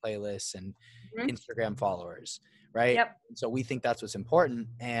streams and playlists and Hmm. Instagram followers, right? Yep. So we think that's what's important.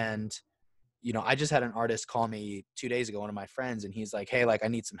 And you know, I just had an artist call me 2 days ago, one of my friends, and he's like, hey, like I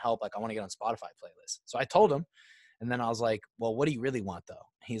need some help. Like I want to get on Spotify playlist. So I told him, and then I was like, well, what do you really want though?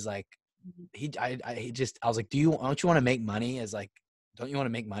 He's like, I was like, don't you want to make money? As like, don't you want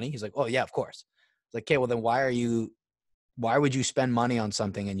to make money? He's like, oh yeah, of course. I was like, okay, well then why would you spend money on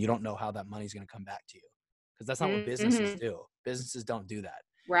something and you don't know how that money's going to come back to you? Because that's not what businesses Mm-hmm. do. Businesses don't do that.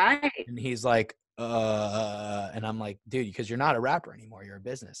 Right. And he's like, and I'm like, dude, because you're not a rapper anymore. You're a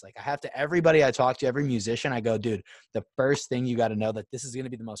business. Like I have to, everybody I talk to, every musician, I go, dude, the first thing you got to know that this is going to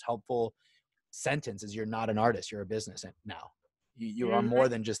be the most helpful sentence is you're not an artist. You're a business now. You are Mm-hmm. more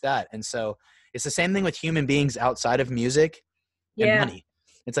than just that. And so it's the same thing with human beings outside of music and Yeah. money.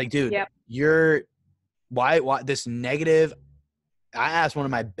 It's like, dude, Yep. why this negative. I asked one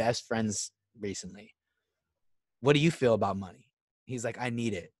of my best friends recently, what do you feel about money? He's like, I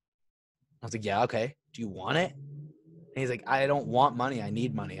need it. I was like, yeah, okay. Do you want it? And he's like, I don't want money. I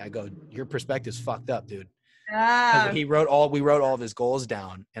need money. I go, your perspective's fucked up, dude. Because we wrote all of his goals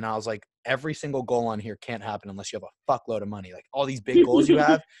down. And I was like, every single goal on here can't happen unless you have a fuckload of money. Like all these big goals you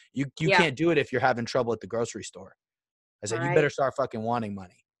have, you Yeah. can't do it if you're having trouble at the grocery store. I said, you better start fucking wanting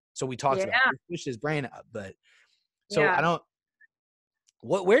money. So we talked about it. We pushed his brain up. But so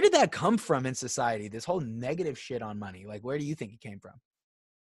where did that come from in society? This whole negative shit on money. Like, where do you think it came from?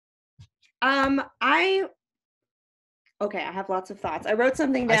 I have lots of thoughts. I wrote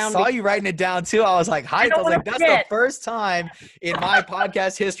something down. I saw you writing it down too. I was like, hyped. I was like, that's the first time in my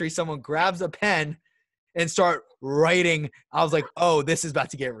podcast history someone grabs a pen and start writing. I was like, oh, this is about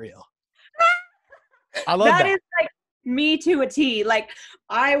to get real. I love that. That is like me to a T. Like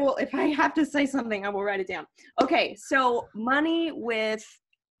I will, if I have to say something, I will write it down. Okay. So money with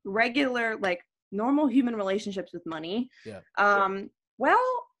regular, like normal human relationships with money. Yeah.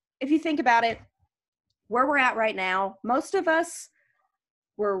 Well, if you think about it, where we're at right now, most of us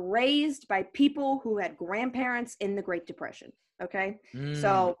were raised by people who had grandparents in the Great Depression. Okay.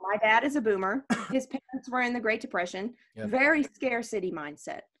 So my dad is a boomer. His parents were in the Great Depression. Yep. Very scarcity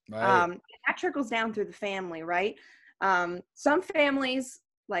mindset. Right. That trickles down through the family, right? Some families,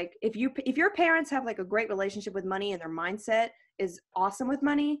 like if your parents have like a great relationship with money and their mindset is awesome with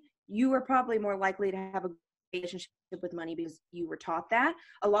money, you are probably more likely to have a relationship with money because you were taught that.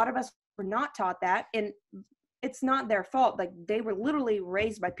 A lot of us were not taught that, and it's not their fault. Like they were literally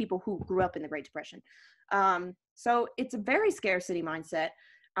raised by people who grew up in the Great Depression. So it's a very scarcity mindset.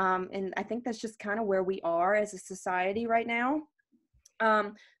 And I think that's just kind of where we are as a society right now.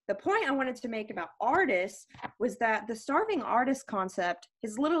 The point I wanted to make about artists was that the starving artist concept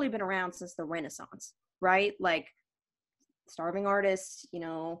has literally been around since the Renaissance, right? Like starving artists, you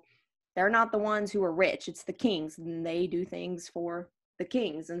know, they're not the ones who are rich. It's the kings, and they do things for the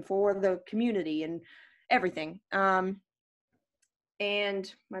kings and for the community and everything.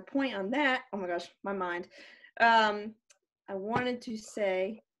 And my point on that, oh my gosh, my mind. I wanted to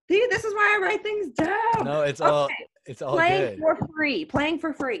say, see, this is why I write things down. No, it's all playing good. Playing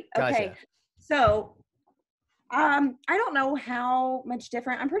for free. Okay. Gotcha. So I don't know how much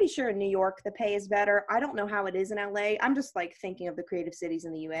different. I'm pretty sure in New York the pay is better. I don't know how it is in LA. I'm just like thinking of the creative cities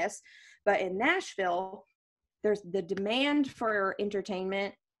in the US. But in Nashville, there's the demand for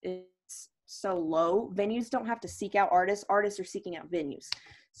entertainment is so low. Venues don't have to seek out artists. Artists are seeking out venues.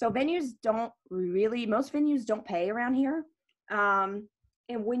 So most venues don't pay around here.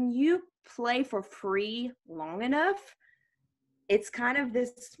 And when you play for free long enough, it's kind of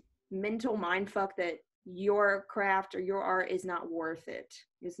this mental mindfuck that your craft or your art is not worth it.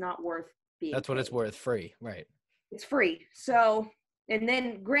 It's not worth being That's what paid. It's worth, free, right? It's free. So, and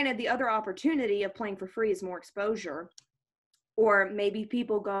then granted, the other opportunity of playing for free is more exposure. Or maybe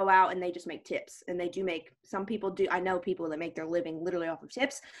people go out and they just make tips, and they do make, some people do. I know people that make their living literally off of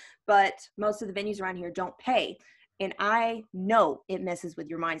tips, but most of the venues around here don't pay. And I know it messes with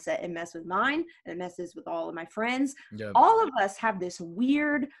your mindset. It messes with mine, and it messes with all of my friends. Yep. All of us have this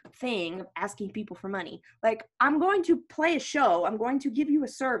weird thing of asking people for money. Like, I'm going to play a show. I'm going to give you a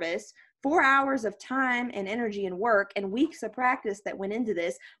service, 4 hours of time and energy and work and weeks of practice that went into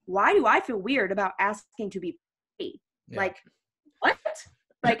this. Why do I feel weird about asking to be paid? Yeah. Like, what?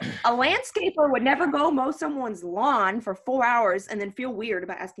 Like a landscaper would never go mow someone's lawn for 4 hours and then feel weird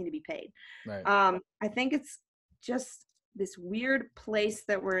about asking to be paid. Right. I think it's just this weird place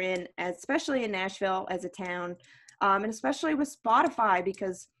that we're in, especially in Nashville as a town, and especially with Spotify,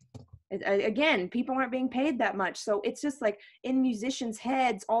 because again, people aren't being paid that much. So it's just like in musicians'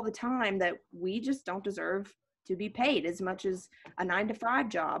 heads all the time that we just don't deserve to be paid as much as a 9-to-5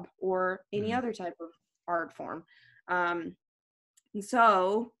 job or any other type of art form. And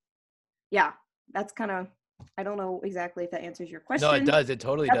so, yeah, that's kind of I don't know exactly if that answers your No, it question. does. It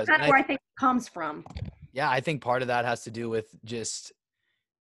totally That's does. kind And of where I think it comes from. yeah, I think part of that has to do with just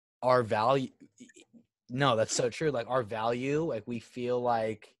our value. No, that's so true. Like our value, like we feel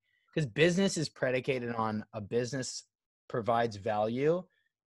like, because business is predicated on a business provides value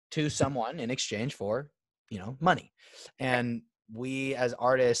to someone in exchange for, money. Right. And we as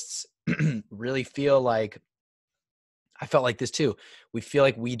artists really feel like, I felt like this too. We feel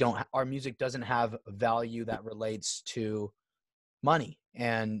like our music doesn't have value that relates to money.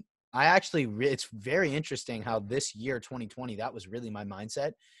 And it's very interesting how this year, 2020, that was really my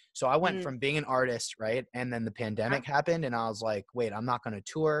mindset. So I went Mm, from being an artist, right? And then the yeah. pandemic happened and I was like, wait, I'm not going to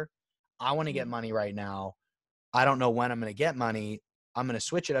tour. I want to get Mm, money right now. I don't know when I'm going to get money. I'm going to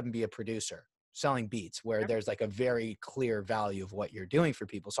switch it up and be a producer selling beats where yeah. there's like a very clear value of what you're doing for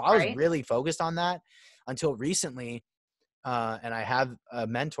people. So I was Right. really focused on that until recently. And I have a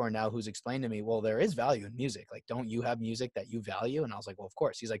mentor now who's explained to me, well, there is value in music. Like, don't you have music that you value? And I was like, well, of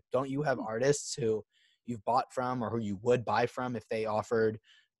course. He's like, don't you have Mm, artists who you've bought from or who you would buy from if they offered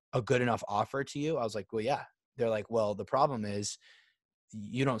a good enough offer to you? I was like, well, yeah. They're like, well, the problem is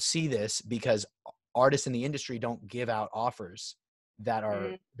you don't see this because artists in the industry don't give out offers that are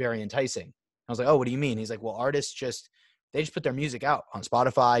mm, very enticing. I was like, oh, what do you mean? He's like, well, they just put their music out on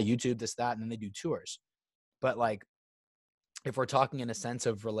Spotify, YouTube, this, that, and then they do tours. But like, if we're talking in a sense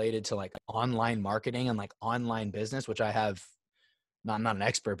of related to like online marketing and like online business, which I have, I'm not an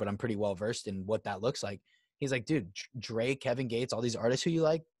expert, but I'm pretty well versed in what that looks like. He's like, dude, Drake, Kevin Gates, all these artists who you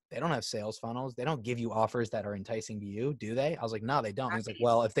like, they don't have sales funnels. They don't give you offers that are enticing to you, do they? I was like, no, they don't. He's like, right.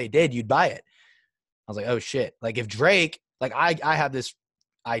 well, if they did, you'd buy it. I was like, oh shit. Like if Drake, like I have this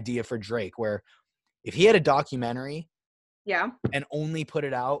idea for Drake where if he had a documentary Yeah. and only put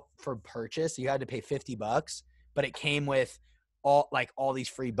it out for purchase, you had to pay $50, but it came with all these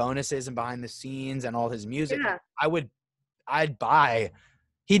free bonuses and behind the scenes and all his music. Like Yeah. I'd buy,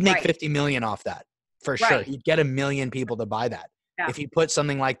 he'd make Right. 50 million off that for sure. Right. He'd get 1 million people to buy that. Yeah. If he put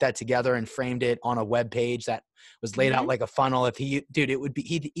something like that together and framed it on a web page that was laid out Hmm. like a funnel,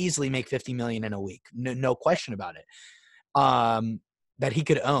 he'd easily make 50 million in a week. No question about it. That he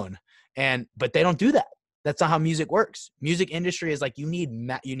could own. But they don't do that. That's not how music works. Music industry is like you need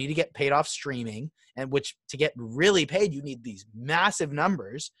to get paid off streaming, and which to get really paid you need these massive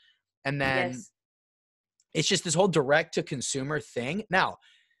numbers, and then Yes. it's just this whole direct to consumer thing. Now,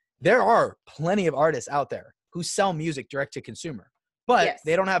 there are plenty of artists out there who sell music direct to consumer, but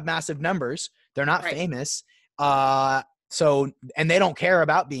they Yes. don't have massive numbers. They're not Right. famous. And they don't care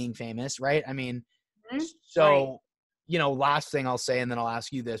about being famous, right? I mean, Mhm. Right. so, last thing I'll say, and then I'll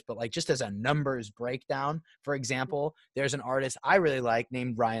ask you this, but like just as a numbers breakdown, for example, there's an artist I really like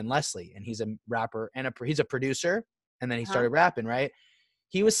named Ryan Leslie, and he's a rapper and he's a producer, and then he Uh-huh. started rapping, right?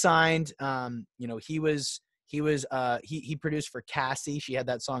 He was signed, he produced for Cassie. She had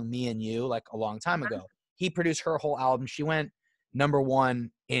that song Me and You like a long time ago. He produced her whole album. She went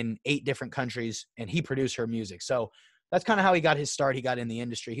 #1 in 8 different countries and he produced her music. So that's kind of how he got his start. He got in the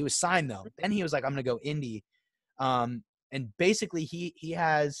industry. He was signed though. Then he was like, I'm going to go indie. And basically he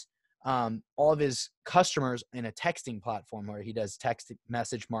has all of his customers in a texting platform where he does text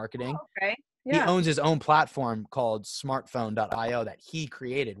message marketing. Okay. He Yeah. owns his own platform called smartphone.io that he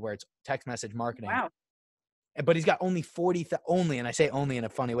created where it's text message marketing. Wow. But he's got only and I say only in a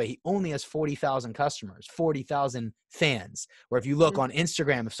funny way, he only has 40,000 customers, 40,000 fans. Where if you look Mm, on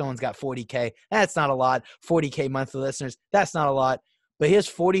Instagram, if someone's got 40K, that's not a lot. 40K monthly listeners, that's not a lot. But he has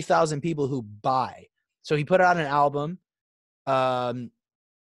 40,000 people who buy. So he put out an album.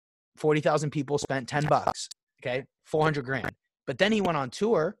 40,000 people spent $10. Okay. 400 grand. But then he went on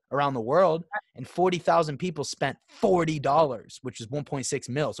tour around the world and 40,000 people spent $40, which is 1.6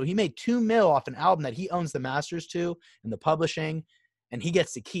 mil. So he made 2 mil off an album that he owns the masters to and the publishing, and he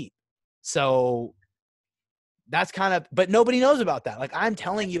gets to keep. So that's but nobody knows about that. Like I'm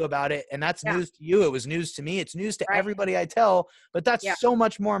telling you about it, and that's yeah. news to you. It was news to me. It's news to Right. everybody I tell, but Yeah. that's so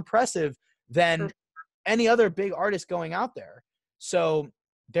much more impressive than For, any other big artist going out there. So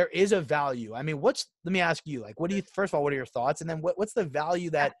there is a value. I mean, let me ask you, like, first of all, what are your thoughts? And then what's the value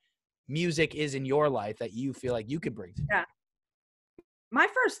yeah. that music is in your life that you feel like you could bring to Yeah. people? My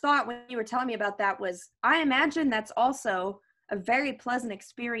first thought when you were telling me about that was I imagine that's also a very pleasant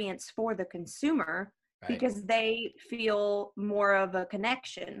experience for the consumer Right. because they feel more of a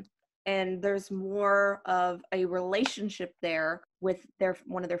connection and there's more of a relationship there with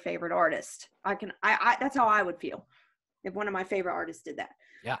one of their favorite artists. I that's how I would feel if one of my favorite artists did that.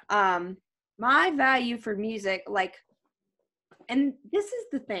 Yeah. Um my value for music, like, and this is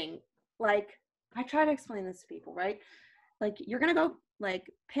the thing, like, I try to explain this to people, right? Like, you're gonna go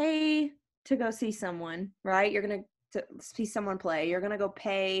like pay to go see someone, right? You're going to see someone play. You're going to go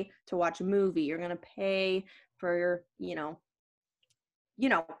pay to watch a movie. You're going to pay for, you know,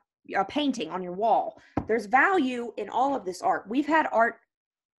 a painting on your wall. There's value in all of this art. We've had art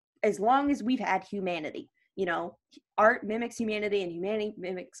as long as we've had humanity. Art mimics humanity and humanity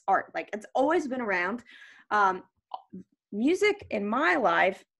mimics art. Like, it's always been around. Music in my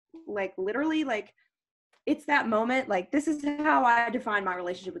life, like, literally, like, it's that moment, like, this is how I define my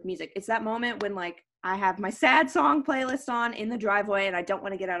relationship with music. It's that moment when, like, I have my sad song playlist on in the driveway and I don't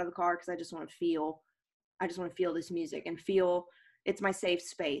want to get out of the car because I just want to feel this music and feel it's my safe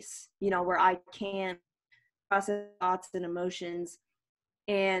space, where I can process thoughts and emotions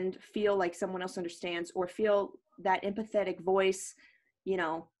and feel like someone else understands, or feel that empathetic voice,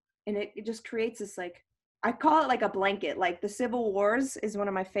 and it just creates this, like, I call it like a blanket. Like, the Civil Wars is one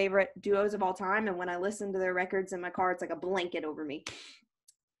of my favorite duos of all time, and when I listen to their records in my car, it's like a blanket over me.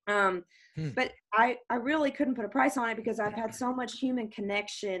 But I really couldn't put a price on it because I've had so much human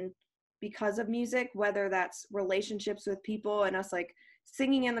connection because of music, whether that's relationships with people and us, like,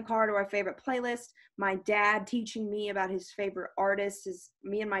 singing in the car to our favorite playlist. My dad teaching me about his favorite artist.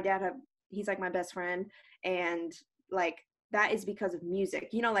 Me and my dad he's like my best friend. And, like, that is because of music.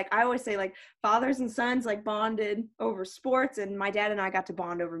 Like, I always say, like, fathers and sons, like, bonded over sports, and my dad and I got to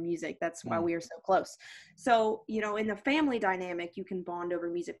bond over music. That's why we are so close. So, in the family dynamic, you can bond over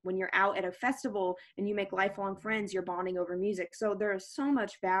music. When you're out at a festival and you make lifelong friends, you're bonding over music. So there is so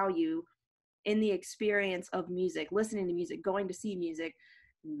much value in the experience of music, listening to music, going to see music,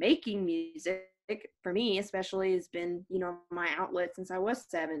 making music. For me especially has been, my outlet since I was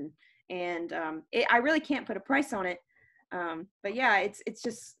 7. And I really can't put a price on it. But yeah, it's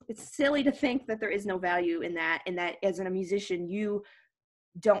silly to think that there is no value in that, and that as a musician, you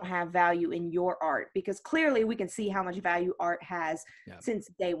don't have value in your art, because clearly we can see how much value art has since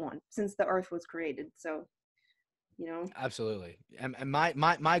day one, since the earth was created. So, Absolutely. And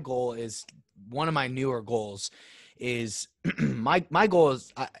my goal is, one of my newer goals is my goal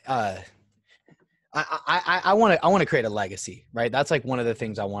is, I want to create a legacy, right? That's like one of the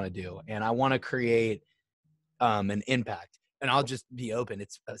things I want to do. And I want to create an impact. And I'll just be open.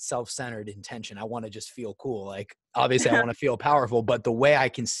 It's a self-centered intention. I want to just feel cool. Like, obviously I want to feel powerful, but the way I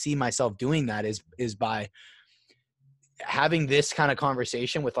can see myself doing that is by having this kind of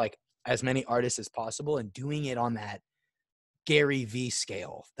conversation with, like, as many artists as possible, and doing it on that Gary V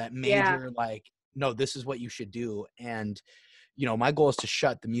scale, that major, like, no, this is what you should do. And, my goal is to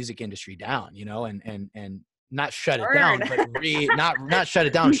shut the music industry down, and not shut it down, but not shut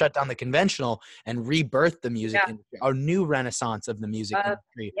it down, shut down the conventional, and rebirth the music industry, our new renaissance of the music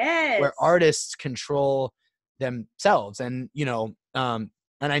industry, where artists control themselves. And,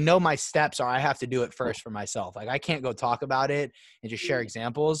 and I know my steps are, I have to do it first for myself. Like, I can't go talk about it and just share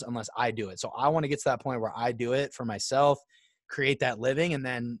examples unless I do it. So I want to get to that point where I do it for myself, create that living, and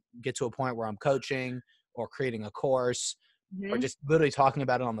then get to a point where I'm coaching or creating a course or just literally talking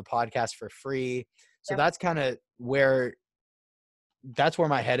about it on the podcast for free. So that's kind of where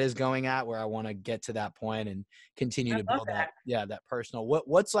my head is going at, where I want to get to that point and continue to build that personal.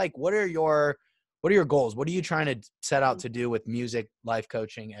 What are your goals? What are you trying to set out to do with music, life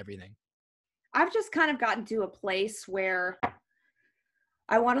coaching, everything? I've just kind of gotten to a place where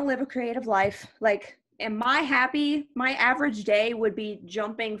I want to live a creative life. Like, my average day would be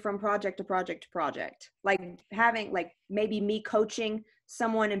jumping from project to project to project, like having, like, maybe me coaching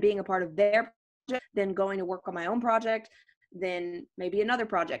someone and being a part of their project, then going to work on my own project, then maybe another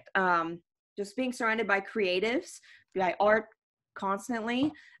project. Just being surrounded by creatives, by art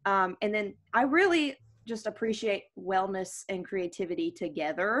constantly. And then I really just appreciate wellness and creativity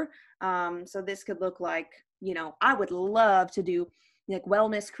together. So this could look like, I would love to do, like,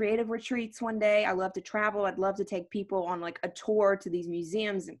 wellness creative retreats one day. I love to travel. I'd love to take people on, like, a tour to these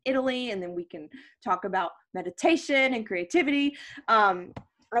museums in Italy, and then we can talk about meditation and creativity.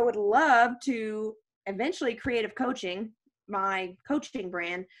 I would love to eventually creative coaching, my coaching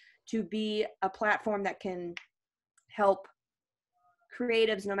brand, to be a platform that can help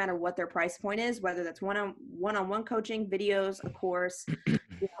creatives no matter what their price point is, whether that's one-on-one coaching, videos, a course,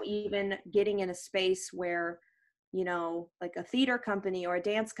 even getting in a space where, like a theater company or a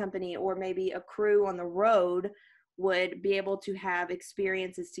dance company or maybe a crew on the road would be able to have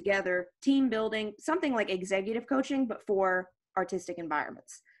experiences together, team building, something like executive coaching, but for artistic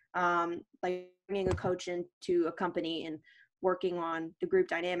environments. Like bringing a coach into a company and working on the group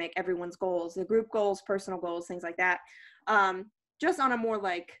dynamic, everyone's goals, the group goals, personal goals, things like that. Just on a more,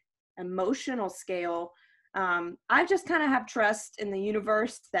 like, emotional scale, I just kind of have trust in the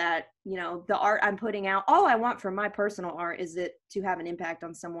universe that, you know, the art I'm putting out, all I want for my personal art is it to have an impact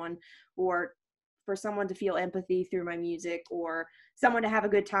on someone, or for someone to feel empathy through my music, or someone to have a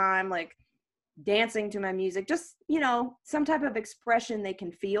good time, like dancing to my music, just, you know, some type of expression they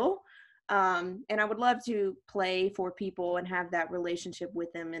can feel. And I would love to play for people and have that relationship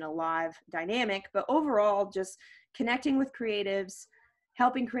with them in a live dynamic. But overall, just connecting with creatives,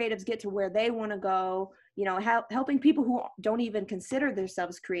 helping creatives get to where they want to go, you know, helping people who don't even consider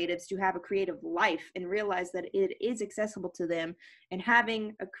themselves creatives to have a creative life and realize that it is accessible to them. And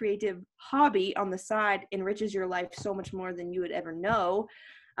having a creative hobby on the side enriches your life so much more than you would ever know.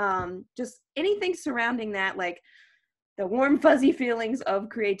 Just anything surrounding that, like the warm fuzzy feelings of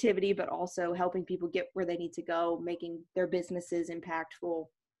creativity, but also helping people get where they need to go, making their businesses impactful.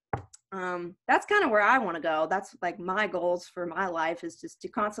 That's kind of where I want to go. That's like my goals for my life, is just to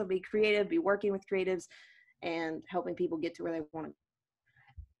constantly be creative, be working with creatives, and helping people get to where they want to.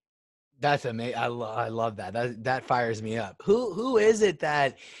 That's amazing. I love that. That fires me up. Who is it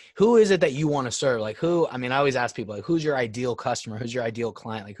that you want to serve? Like who? I mean, I always ask people, like, who's your ideal customer? Who's your ideal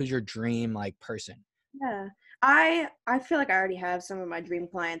client? Like, who's your dream like person? Yeah. I feel like I already have some of my dream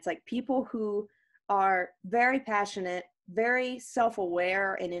clients, like people who are very passionate, very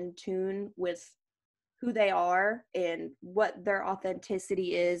self-aware and in tune with who they are and what their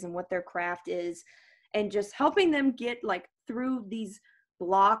authenticity is and what their craft is, and just helping them get like through these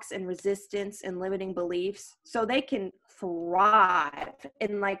blocks and resistance and limiting beliefs so they can thrive.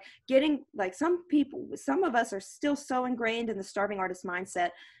 And like getting, like, some of us are still so ingrained in the starving artist mindset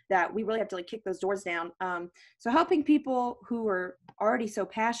that we really have to like kick those doors down. So helping people who are already so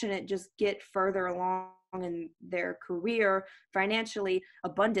passionate just get further along in their career financially,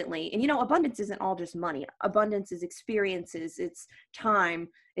 abundantly. And you know, abundance isn't all just money. Abundance is experiences, it's time,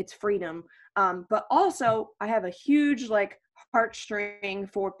 it's freedom. But also I have a huge like heartstring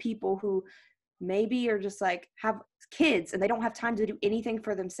for people who maybe are just like have kids and they don't have time to do anything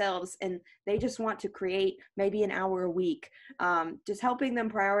for themselves, and they just want to create maybe an hour a week. Just helping them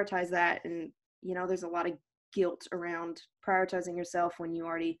prioritize that. And you know, there's a lot of guilt around prioritizing yourself when you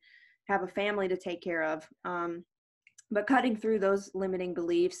already have a family to take care of. But cutting through those limiting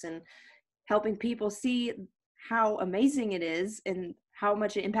beliefs and helping people see how amazing it is and how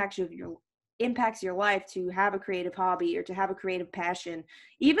much it impacts your life to have a creative hobby or to have a creative passion,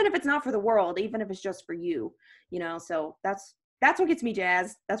 even if it's not for the world, even if it's just for you, you know. So that's what gets me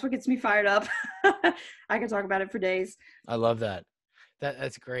jazzed. That's what gets me fired up. I can talk about it for days. I love that.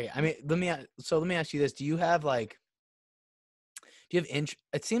 That's great. I mean, let me ask you this. Do you have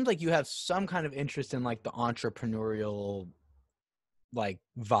it seems like you have some kind of interest in like the entrepreneurial like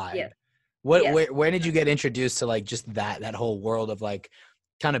vibe. Yes. What Yes. where did you get introduced to like just that whole world of like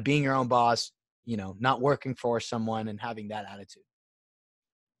kind of being your own boss, you know, not working for someone and having that attitude?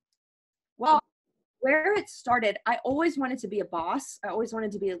 Well, where it started, I always wanted to be a boss. I always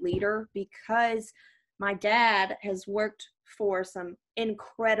wanted to be a leader because my dad has worked for some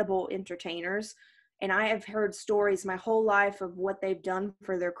incredible entertainers. And I have heard stories my whole life of what they've done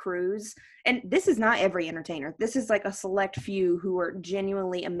for their crews. And this is not every entertainer. This is like a select few who are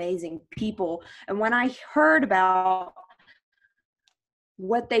genuinely amazing people. And when I heard about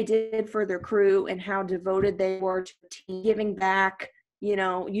what they did for their crew and how devoted they were to the team, giving back, you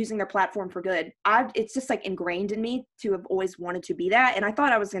know, using their platform for good, it's just like ingrained in me to have always wanted to be that. And I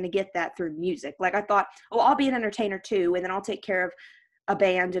thought I was going to get that through music. Like I thought, oh, I'll be an entertainer too, and then I'll take care of a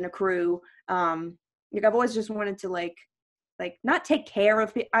band and a crew. Like I've always just wanted to like not take care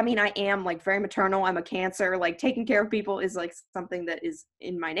of I mean, I am like very maternal. I'm a Cancer. Like taking care of people is like something that is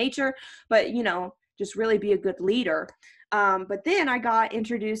in my nature, but you know, just really be a good leader. But then I got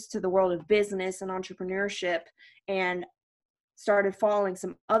introduced to the world of business and entrepreneurship and started following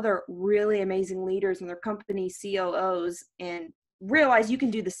some other really amazing leaders and their company COOs, and realized you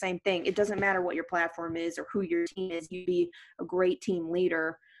can do the same thing. It doesn't matter what your platform is or who your team is. You be a great team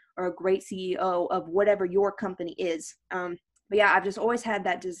leader or a great CEO of whatever your company is. But yeah, I've just always had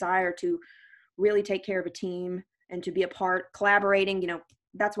that desire to really take care of a team and to be a part, collaborating. You know,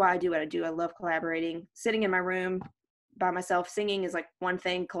 that's why I do what I do. I love collaborating. Sitting in my room by myself singing is like one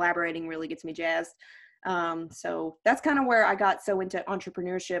thing. Collaborating really gets me jazzed. So that's kind of where I got so into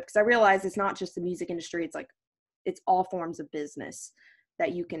entrepreneurship, because I realized it's not just the music industry. It's like, it's all forms of business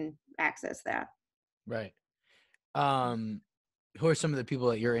that you can access that. Right. Who are some of the people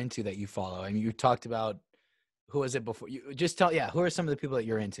that you're into that you follow? I mean, you talked about, who was it before? You just who are some of the people that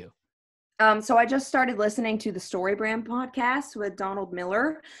you're into? So I just started listening to the Story Brand podcast with Donald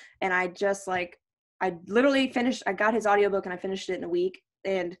Miller, and I literally finished, I got his audiobook and I finished it in a week.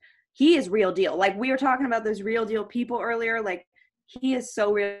 And he is real deal. Like we were talking about those real deal people earlier. Like he is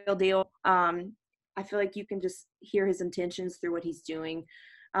so real deal. I feel like you can just hear his intentions through what he's doing.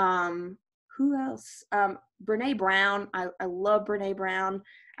 Who else? Brene Brown. I love Brene Brown.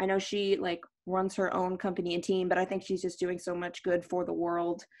 I know she like runs her own company and team, but I think she's just doing so much good for the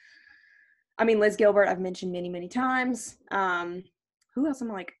world. I mean, Liz Gilbert, I've mentioned many, many times. Who else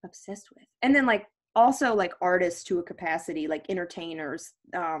am I like obsessed with? And then like also like artists to a capacity, like entertainers,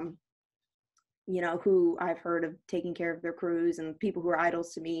 who I've heard of taking care of their crews and people who are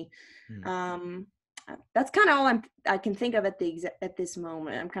idols to me. That's kind of all I can think of at this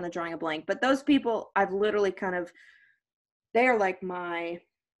moment. I'm kind of drawing a blank, but those people I've literally they are like my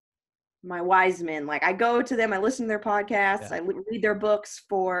wise men. Like I go to them, I listen to their podcasts, I read their books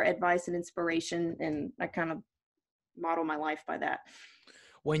for advice and inspiration, and I kind of model my life by that.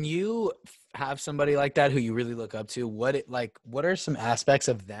 When you have somebody like that who you really look up to, what are some aspects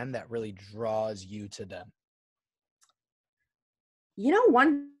of them that really draws you to them?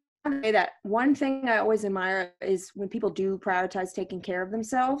 One thing I always admire is when people do prioritize taking care of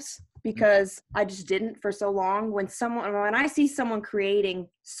themselves, because I just didn't for so long. When I see someone creating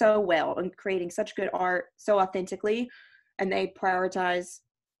so well and creating such good art so authentically, and they prioritize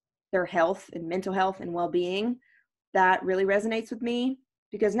their health and mental health and well-being, that really resonates with me,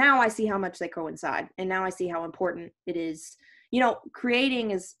 because now I see how much they coincide, and now I see how important it is. Creating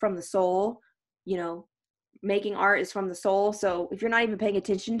is from the soul, making art is from the soul. So if you're not even paying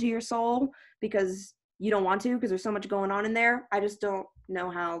attention to your soul because you don't want to, because there's so much going on in there, I just don't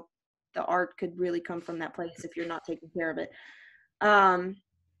know how the art could really come from that place if you're not taking care of it.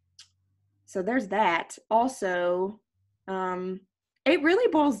 So there's that. Also, it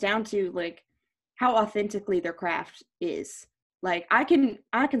really boils down to like how authentically their craft is. Like I can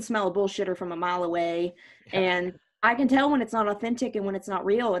smell a bullshitter from a mile away, and I can tell when it's not authentic and when it's not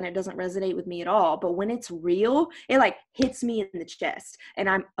real, and it doesn't resonate with me at all. But when it's real, it like hits me in the chest, and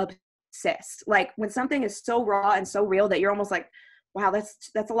I'm obsessed. Like when something is so raw and so real that you're almost like, wow,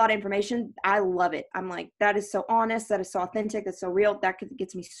 that's a lot of information. I love it. I'm like, that is so honest. That is so authentic. That's so real. That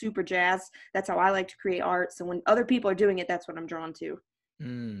gets me super jazzed. That's how I like to create art. So when other people are doing it, that's what I'm drawn to.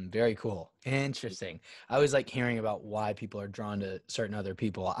 Very cool. Interesting. I always like hearing about why people are drawn to certain other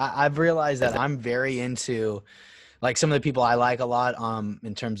people. I've realized that I'm very into like some of the people I like a lot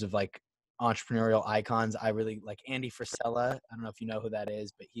in terms of like entrepreneurial icons. I really like Andy Frisella. I don't know if you know who that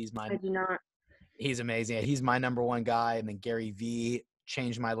is, but I do not. he's amazing. He's my number one guy. And then Gary Vee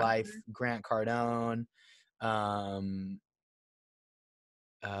changed my life. Grant Cardone,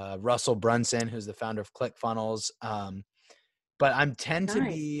 Russell Brunson, who's the founder of ClickFunnels. But I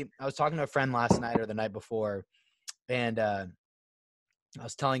was talking to a friend last night or the night before, and I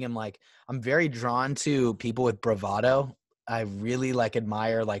was telling him like, I'm very drawn to people with bravado. I really like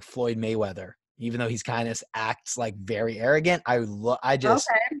admire like Floyd Mayweather, even though he's kind of acts like very arrogant.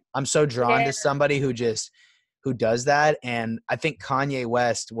 I'm so drawn to somebody who does that. And I think Kanye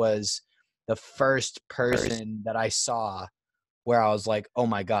West was the first person that I saw where I was like, oh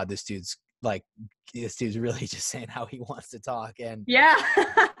my God, this dude's really just saying how he wants to talk. And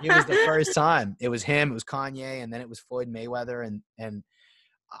it was the first time. It was him, it was Kanye, and then it was Floyd Mayweather. And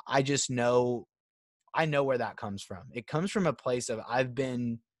I just know, I know where that comes from. It comes from a place of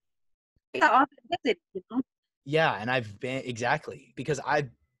yeah, and I've been exactly because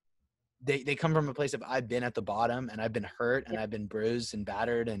they come from a place of I've been at the bottom and I've been hurt and I've been bruised and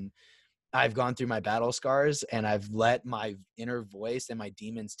battered and I've gone through my battle scars and I've let my inner voice and my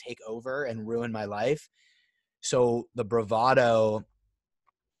demons take over and ruin my life. So the bravado,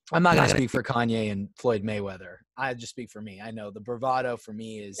 I'm not going to speak for Kanye and Floyd Mayweather. I just speak for me. I know the bravado for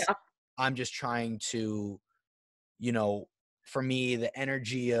me is I'm just trying to, for me, the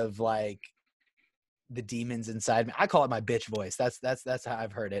energy of like the demons inside me, I call it my bitch voice. That's how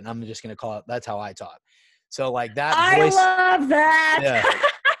I've heard it. And I'm just going to call it, that's how I talk. So like that voice. I love that. Yeah.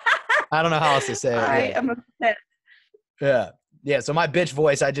 I don't know how else to say it. I am obsessed. Yeah. Yeah. So my bitch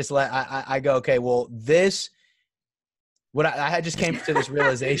voice, I just I go, okay, well, I just came to this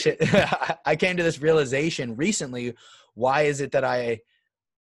realization. I came to this realization recently. Why do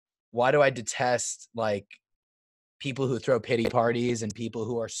I detest like people who throw pity parties and people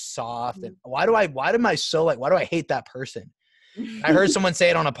who are soft? And why do I hate that person? I heard someone say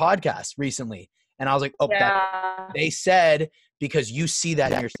it on a podcast recently and I was like, they said, because you see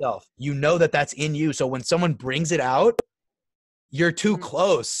that in yourself, that's in you. So when someone brings it out, you're too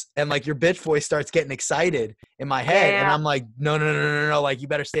close and like your bitch voice starts getting excited in my head. And I'm like, no. Like you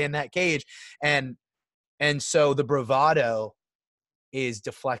better stay in that cage. And so the bravado is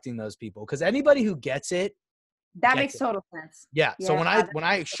deflecting those people. Cause anybody who gets it That gets makes it. total sense. Yeah. So Yeah. when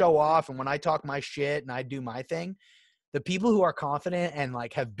I show off and when I talk my shit and I do my thing, the people who are confident and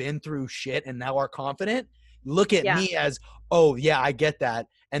like have been through shit and now are confident look at Yeah. me as, oh yeah, I get that.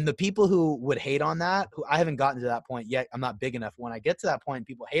 And the people who would hate on that, who I haven't gotten to that point yet, I'm not big enough. When I get to that point,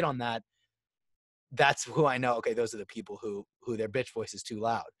 people hate on that. That's who I know. Okay, those are the people who their bitch voice is too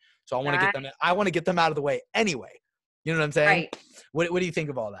loud. So I want to get them. I want to get them out of the way anyway. You know what I'm saying? Right. What do you think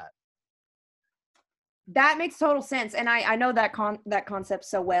of all that? That makes total sense. And I know that that concept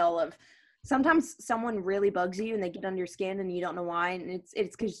so well of sometimes someone really bugs you and they get under your skin and you don't know why. And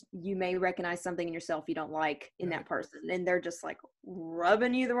it's because you may recognize something in yourself you don't like in that person. And they're just like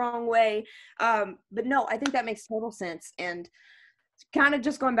rubbing you the wrong way. But no, I think that makes total sense. And kind of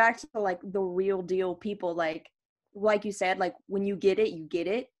just going back to like the real deal people, like you said, like when you get it, you get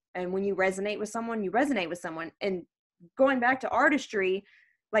it. And when you resonate with someone, you resonate with someone. And going back to artistry,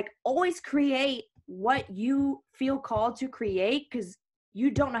 like always create what you feel called to create, because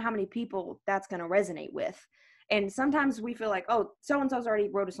you don't know how many people that's going to resonate with. And sometimes we feel like, oh, so-and-so's already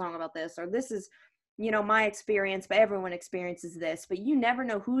wrote a song about this, or this is, my experience, but everyone experiences this. But you never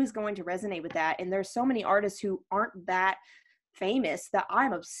know who is going to resonate with that. And there's so many artists who aren't that famous that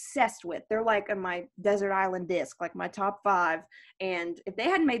I'm obsessed with. They're like on my desert island disc, like my top 5. And if they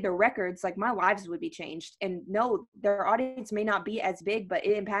hadn't made their records, like my lives would be changed. And no, their audience may not be as big, but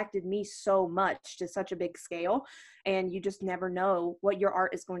it impacted me so much to such a big scale. And you just never know what your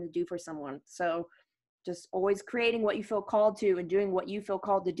art is going to do for someone. So just always creating what you feel called to and doing what you feel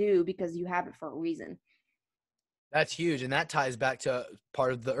called to do because you have it for a reason. That's huge. And that ties back to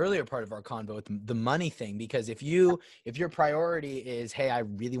part of the earlier part of our convo with the money thing. Because if your priority is, hey, I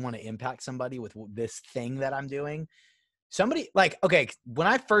really want to impact somebody with this thing that I'm doing, somebody like, okay, when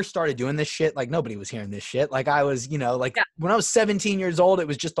I first started doing this shit, like nobody was hearing this shit. Like I was, when I was 17 years old, it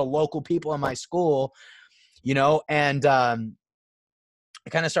was just the local people in my school, and I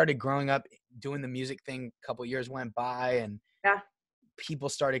kind of started growing up doing the music thing. A couple of years went by and people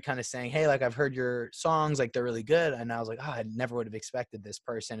started kind of saying, hey, like I've heard your songs, like they're really good. And I was like, oh, I never would have expected this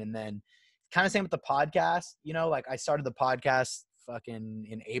person. And then kind of same with the podcast, like I started the podcast fucking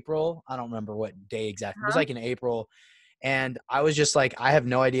in April. I don't remember what day exactly. It was like in April. And I was just like, I have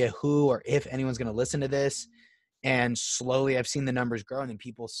no idea who or if anyone's going to listen to this. And slowly I've seen the numbers grow. And then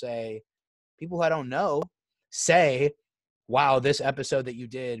people who I don't know say, wow, this episode that you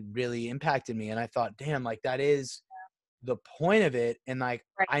did really impacted me. And I thought, damn, like that is the point of it. And like,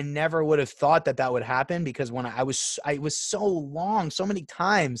 I never would have thought that would happen, because when I was so long, so many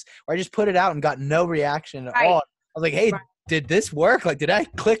times where I just put it out and got no reaction at all. I was like, hey, did this work? Like, did I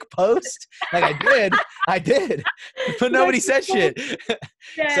click post? Like I did, but nobody said shit.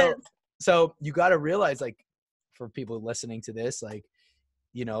 Yes. So you got to realize, like, for people listening to this, like,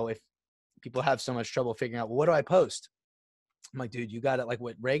 if people have so much trouble figuring out, well, what do I post? I'm like, dude, you got to, like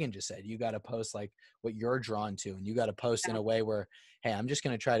what Ragan just said, you got to post like what you're drawn to, and you got to post in a way where, hey, I'm just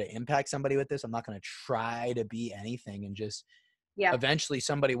going to try to impact somebody with this. I'm not going to try to be anything, and just eventually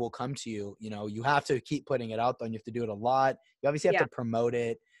somebody will come to you. You have to keep putting it out there, and you have to do it a lot. You obviously have to promote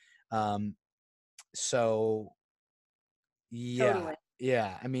it. So yeah, totally.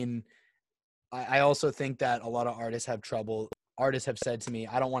 Yeah. I mean, I also think that a lot of artists have trouble. Artists have said to me,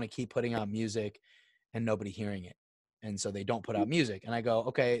 I don't want to keep putting out music and nobody hearing it. And so they don't put out music. And I go,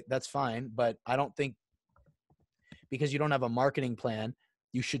 okay, that's fine. But I don't think, because you don't have a marketing plan,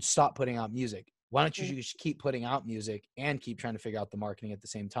 you should stop putting out music. Why don't you just keep putting out music and keep trying to figure out the marketing at the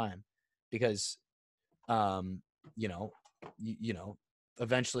same time? Because, eventually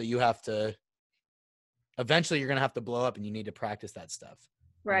you're going to have to blow up, and you need to practice that stuff.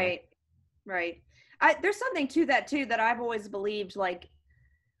 Right. Right. There's something to that too, that I've always believed, like,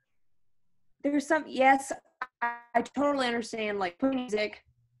 yes, I totally understand, like, putting music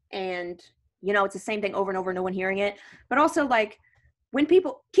and, it's the same thing over and over, no one hearing it. But also, like, when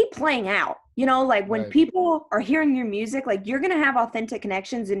people keep playing out, like when people are hearing your music, like you're going to have authentic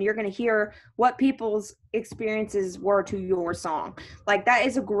connections, and you're going to hear what people's experiences were to your song. Like that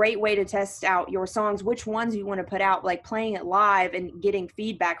is a great way to test out your songs, which ones you want to put out, like playing it live and getting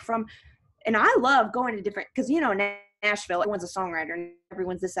feedback from. And I love going to different, because, Nashville, everyone's a songwriter and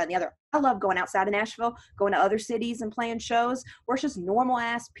everyone's this, that, and the other. I love going outside of Nashville, going to other cities and playing shows where it's just normal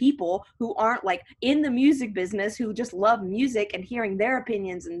ass people who aren't like in the music business, who just love music and hearing their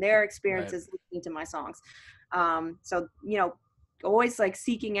opinions and their experiences listening to my songs. So, always like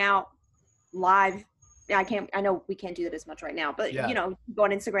seeking out live. I know we can't do that as much right now, but go on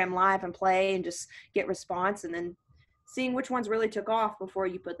Instagram Live and play and just get response, and then seeing which ones really took off before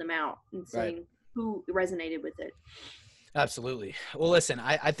you put them out, and seeing who resonated with it. Absolutely. Well, listen,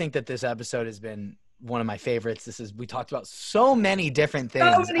 I think that this episode has been one of my favorites. We talked about so many different So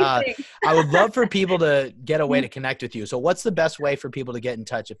things. many things. I would love for people to get a way to connect with you. So what's the best way for people to get in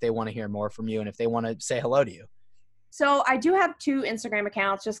touch if they want to hear more from you and if they want to say hello to you? So I do have 2 Instagram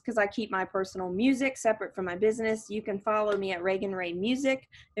accounts just because I keep my personal music separate from my business. You can follow me at Ragan Ray Music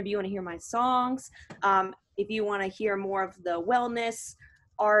if you want to hear my songs. If you want to hear more of the wellness,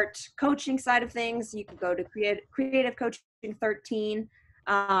 art, coaching side of things, you can go to Creative Coaching 13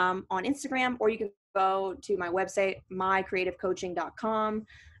 on Instagram, or you can go to my website, mycreativecoaching.com.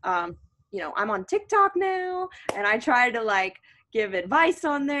 I'm on TikTok now, and I try to give advice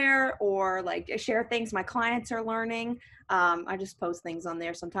on there or share things my clients are learning. I just post things on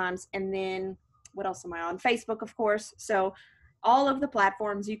there sometimes. And then what else am I on? Facebook, of course. So all of the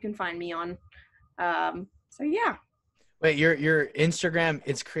platforms you can find me on. So yeah. Wait, your Instagram,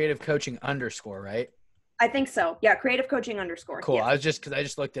 it's creative coaching _, right? I think so. Yeah. Creative Coaching _. Cool. Yes. Cause I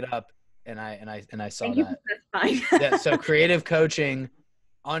just looked it up and I saw Thank you that. for specifying. Yeah. So creative coaching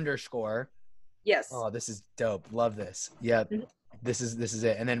 _. Yes. Oh, this is dope. Love this. Yeah. Mhm. This is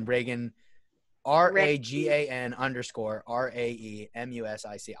it. And then Ragan, RAGAN _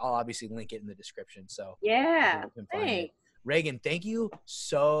 RAEMUSIC. I'll obviously link it in the description. So Yeah. people can find it. Thanks. Ragan, thank you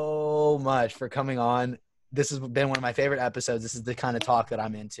so much for coming on. This has been one of my favorite episodes. This is the kind of talk that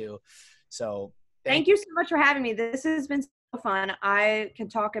I'm into. So Thank you so much for having me. This has been so fun. I can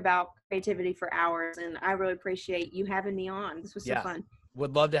talk about creativity for hours, and I really appreciate you having me on. This was so fun.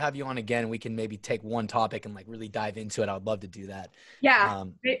 Would love to have you on again. We can maybe take one topic and really dive into it. I would love to do that. Yeah.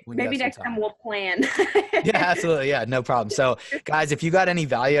 Maybe next time we'll plan. Yeah, absolutely. Yeah, no problem. So guys, if you got any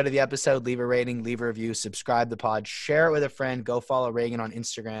value out of the episode, leave a rating, leave a review, subscribe to the pod, share it with a friend, go follow Ragan on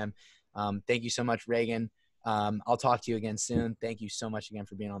Instagram. Thank you so much, Ragan. I'll talk to you again soon. Thank you so much again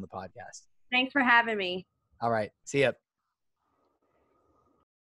for being on the podcast. Thanks for having me. All right. See ya.